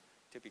coming in.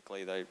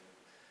 Typically, they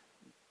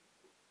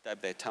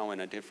dab their toe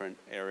in a different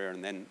area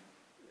and then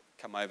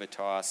come over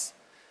to us.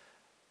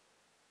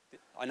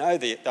 I know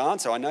the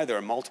answer. I know there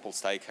are multiple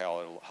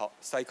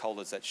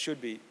stakeholders that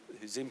should be,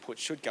 whose input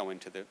should go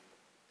into the,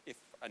 if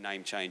a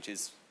name change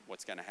is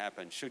what's going to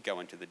happen, should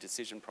go into the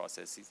decision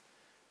processes.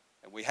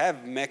 And we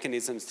have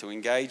mechanisms to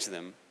engage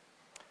them.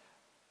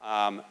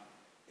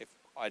 If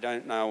I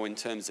don't know in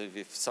terms of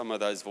if some of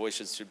those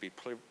voices should be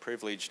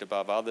privileged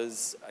above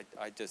others,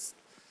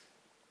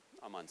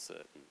 I'm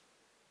uncertain.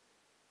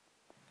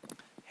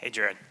 Hey,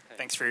 Gerard. Hey.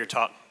 Thanks for your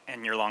talk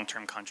and your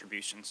long-term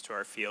contributions to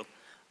our field.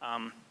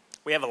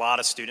 We have a lot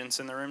of students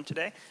in the room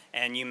today,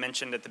 and you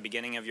mentioned at the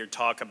beginning of your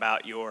talk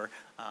about your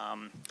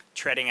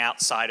treading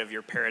outside of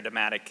your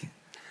paradigmatic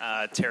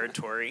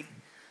territory.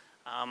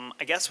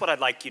 I guess what I'd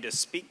like you to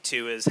speak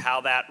to is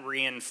how that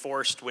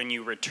reinforced when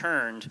you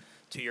returned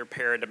to your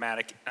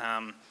paradigmatic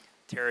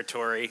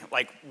territory,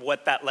 like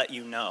what that let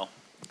you know.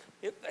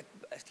 You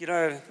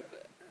know,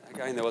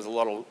 again, there was a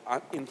lot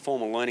of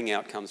informal learning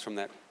outcomes from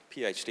that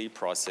PhD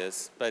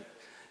process, but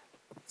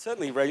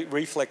certainly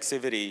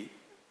reflexivity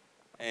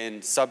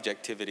and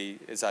subjectivity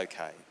is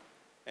okay.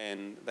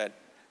 And that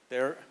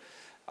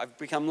I've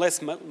become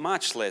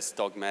much less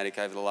dogmatic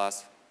over the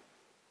last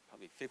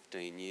probably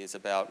 15 years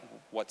about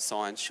what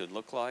science should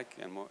look like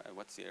and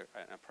what's an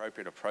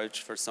appropriate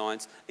approach for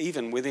science,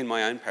 even within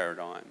my own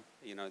paradigm.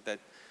 You know, that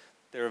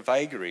there are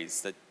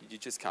vagaries that you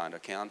just can't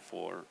account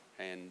for,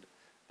 and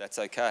that's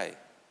okay.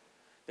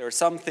 There are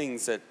some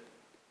things that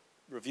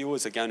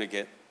reviewers are going to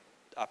get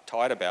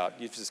uptight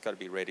about. You've just got to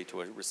be ready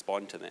to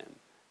respond to them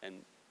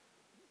and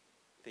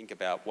think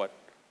about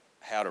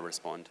how to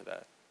respond to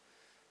that.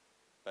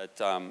 But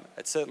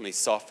it certainly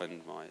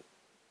softened my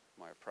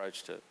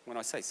approach to, when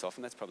I say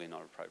soften, that's probably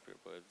not an appropriate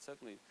word, it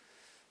certainly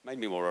made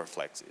me more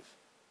reflexive.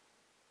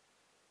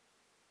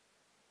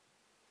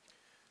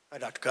 Hi,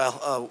 Dr.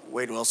 Kyle.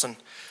 Wade Wilson.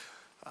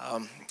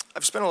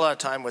 I've spent a lot of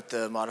time with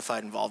the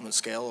modified involvement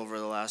scale over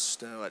the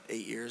last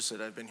 8 years that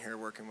I've been here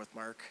working with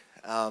Mark.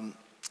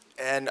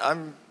 And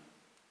I'm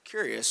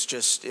curious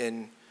just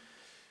in,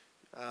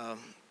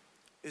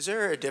 is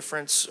there a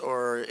difference,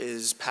 or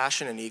is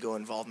passion and ego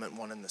involvement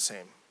one and the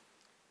same?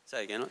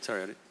 Say again,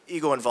 sorry.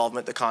 Ego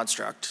involvement, the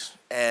construct,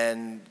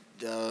 and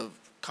the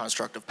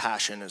construct of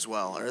passion as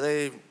well. Are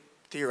they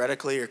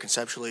theoretically or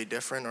conceptually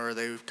different, or are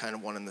they kind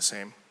of one and the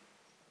same?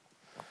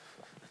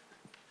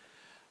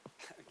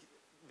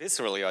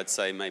 Viscerally, I'd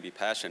say maybe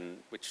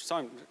passion, which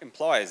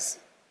implies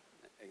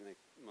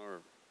more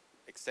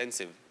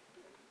extensive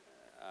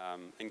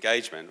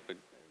engagement. It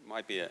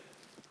might be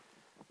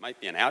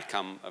an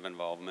outcome of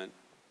involvement.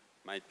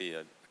 I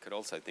could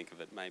also think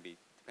of it maybe,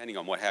 depending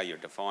on how you're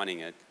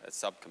defining it, a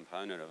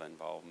subcomponent of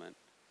involvement.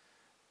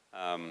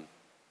 I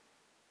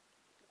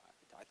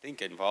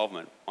think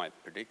involvement might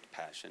predict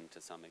passion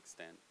to some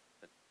extent,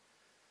 but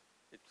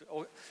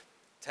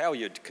it's how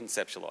you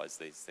conceptualize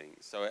these things.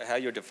 So how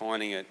you're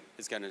defining it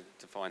is going to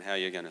define how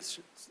you're going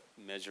to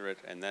measure it,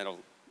 and that'll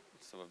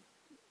sort of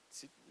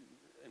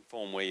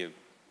inform where you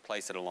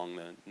place it along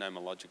the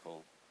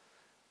nomological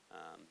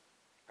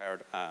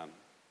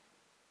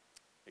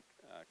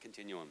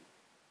continuum.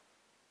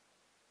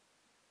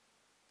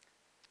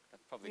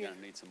 That's probably going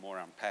to need some more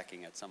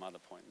unpacking at some other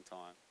point in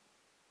time.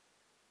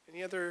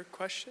 Any other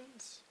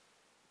questions?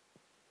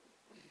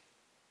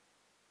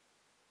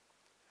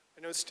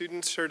 I know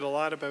students heard a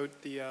lot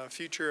about the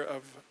future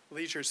of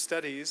leisure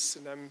studies,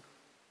 and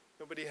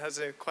nobody has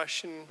a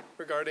question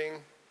regarding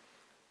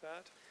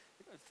that?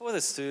 For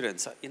the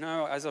students, you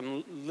know, as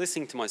I'm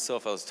listening to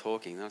myself, I was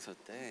talking, and I thought,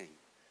 dang,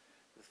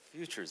 the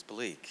future is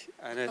bleak.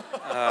 And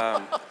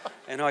I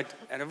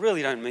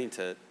really don't mean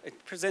to.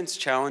 It presents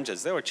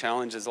challenges. There were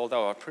challenges,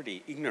 although I was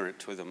pretty ignorant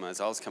to them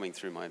as I was coming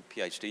through my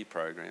PhD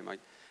program.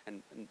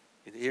 And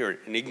here,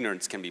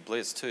 ignorance can be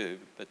bliss too,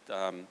 but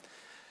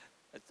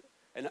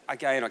and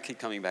again, I keep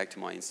coming back to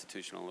my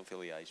institutional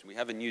affiliation. We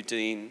have a new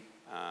dean.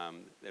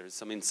 There is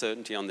some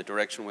uncertainty on the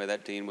direction where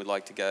that dean would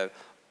like to go.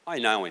 I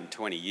know in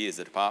 20 years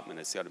the department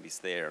has got to be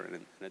there,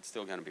 and it's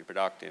still going to be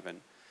productive.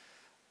 And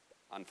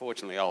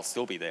unfortunately, I'll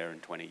still be there in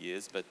 20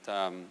 years, but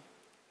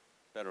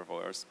better or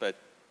worse. But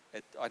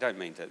I don't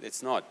mean to.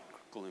 It's not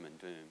gloom and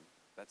doom,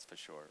 that's for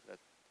sure.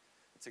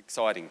 It's an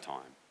exciting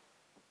time.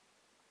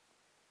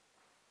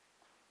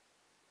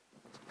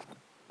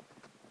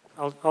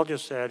 I'll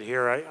just add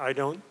here, I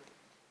don't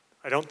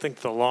think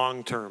the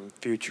long-term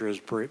future is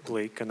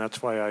bleak, and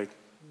that's why I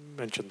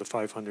mentioned the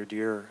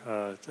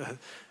 500-year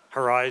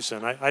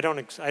horizon.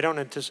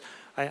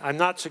 I'm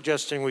not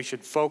suggesting we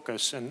should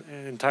focus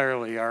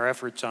entirely our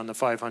efforts on the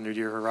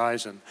 500-year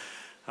horizon.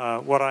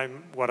 What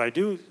I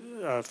do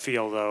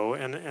feel though,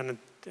 and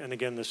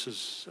again, this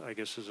is, I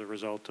guess, as a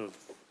result of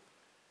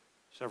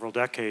several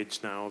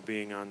decades now of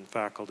being on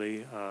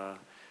faculty,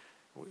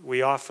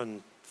 we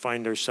often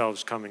find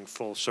ourselves coming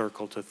full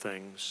circle to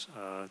things.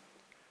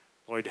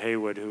 Lloyd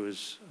Haywood, who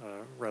was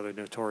a rather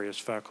notorious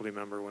faculty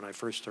member when I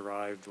first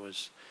arrived,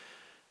 was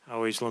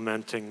always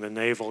lamenting the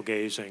navel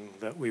gazing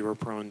that we were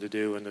prone to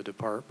do in the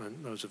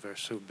department. Those of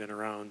us who've been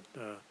around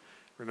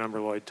remember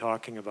Lloyd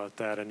talking about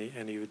that,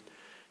 and he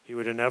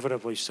would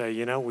inevitably say,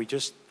 you know, we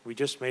just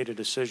made a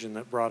decision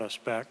that brought us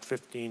back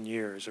 15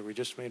 years, or we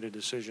just made a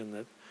decision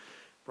that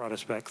brought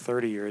us back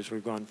 30 years.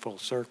 We've gone full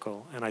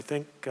circle, and I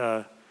think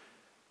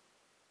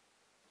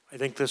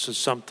this is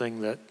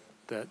something that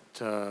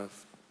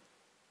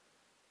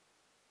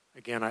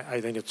again, I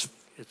think it's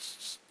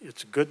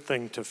a good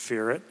thing to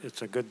fear it.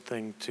 It's a good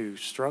thing to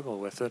struggle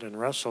with it and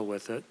wrestle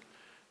with it,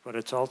 but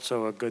it's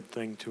also a good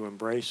thing to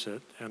embrace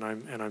it. And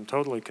I'm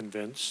totally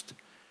convinced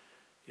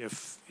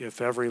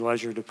if every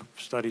leisure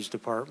studies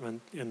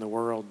department in the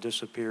world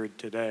disappeared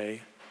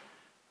today,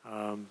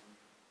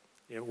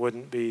 it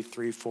wouldn't be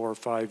 3, 4,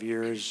 5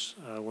 years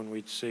when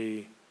we'd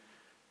see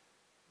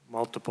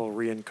multiple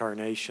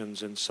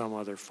reincarnations in some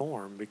other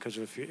form. Because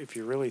if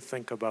you really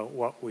think about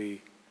what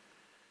we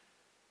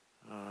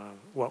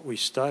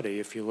study,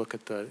 if you look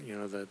at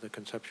the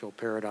conceptual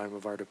paradigm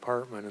of our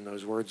department, and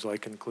those words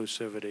like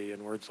inclusivity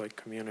and words like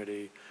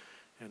community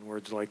and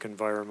words like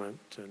environment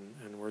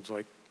and words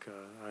like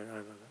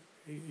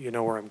you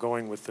know where I'm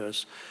going with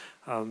this,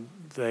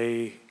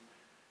 they're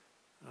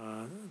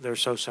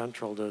so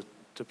central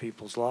to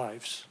people's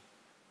lives,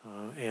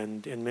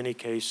 and in many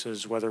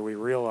cases, whether we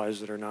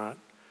realize it or not,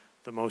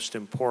 the most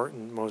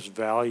important, most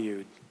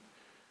valued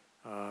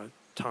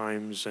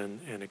times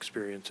and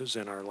experiences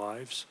in our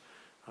lives.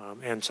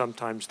 And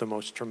sometimes the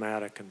most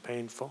traumatic and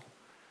painful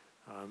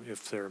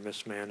if they're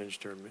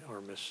mismanaged or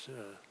miss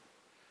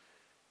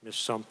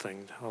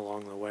something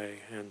along the way.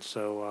 And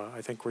so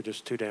I think we're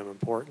just too damn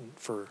important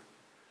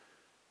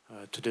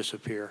to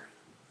disappear.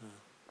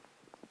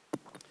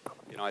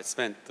 You know, I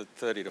spent the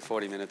 30 to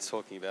 40 minutes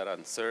talking about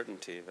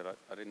uncertainty, but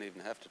I didn't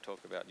even have to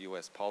talk about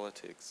US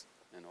politics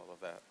and all of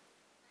that.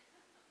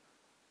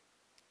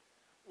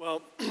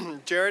 Well,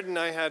 Gerard and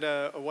I had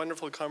a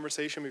wonderful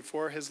conversation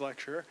before his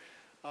lecture.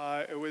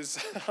 It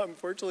was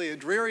unfortunately a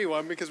dreary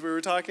one because we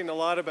were talking a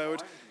lot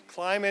about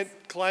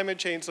climate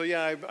change. So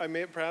yeah, I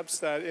may perhaps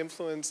that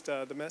influenced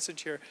the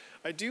message here.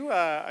 I do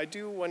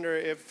wonder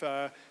if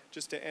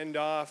just to end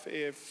off,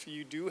 if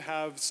you do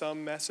have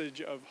some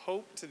message of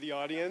hope to the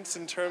audience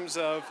in terms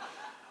of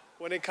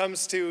when it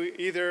comes to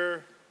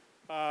either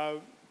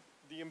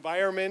the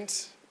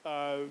environment,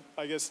 I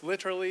guess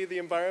literally the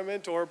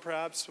environment, or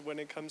perhaps when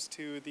it comes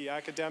to the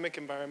academic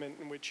environment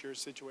in which you're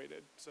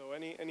situated. So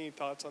any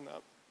thoughts on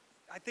that?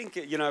 I think,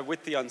 you know,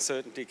 with the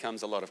uncertainty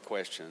comes a lot of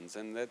questions,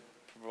 and that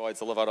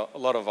provides a lot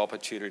of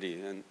opportunity,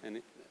 and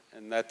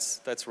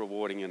that's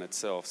rewarding in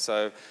itself.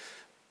 So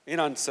in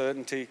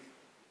uncertainty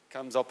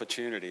comes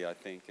opportunity, I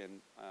think,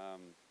 and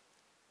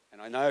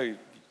I know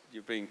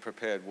you're being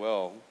prepared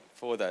well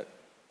for that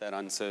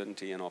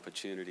uncertainty and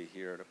opportunity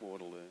here at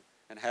Waterloo,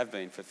 and have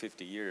been for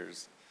 50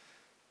 years.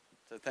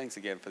 So thanks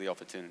again for the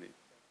opportunity.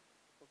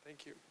 Well,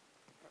 thank you.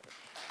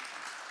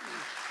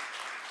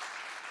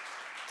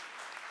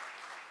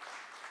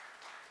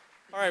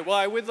 All right, well,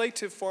 I would like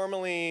to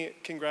formally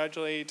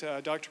congratulate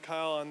Dr.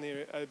 Kyle on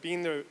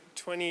being the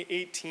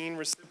 2018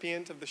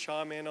 recipient of the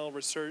Shaw-Mannell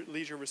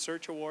Leisure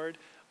Research Award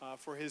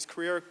for his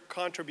career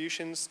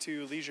contributions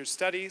to leisure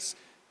studies,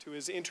 to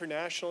his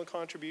international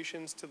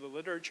contributions to the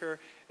literature,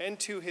 and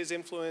to his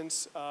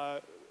influence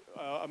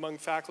among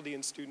faculty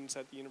and students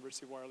at the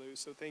University of Waterloo.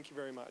 So thank you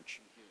very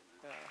much.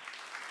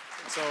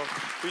 So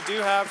we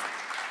do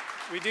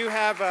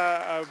have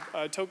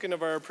a token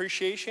of our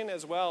appreciation,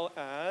 as well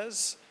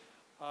as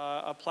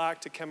a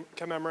plaque to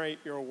commemorate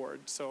your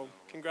award. So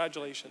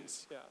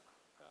congratulations. Yeah.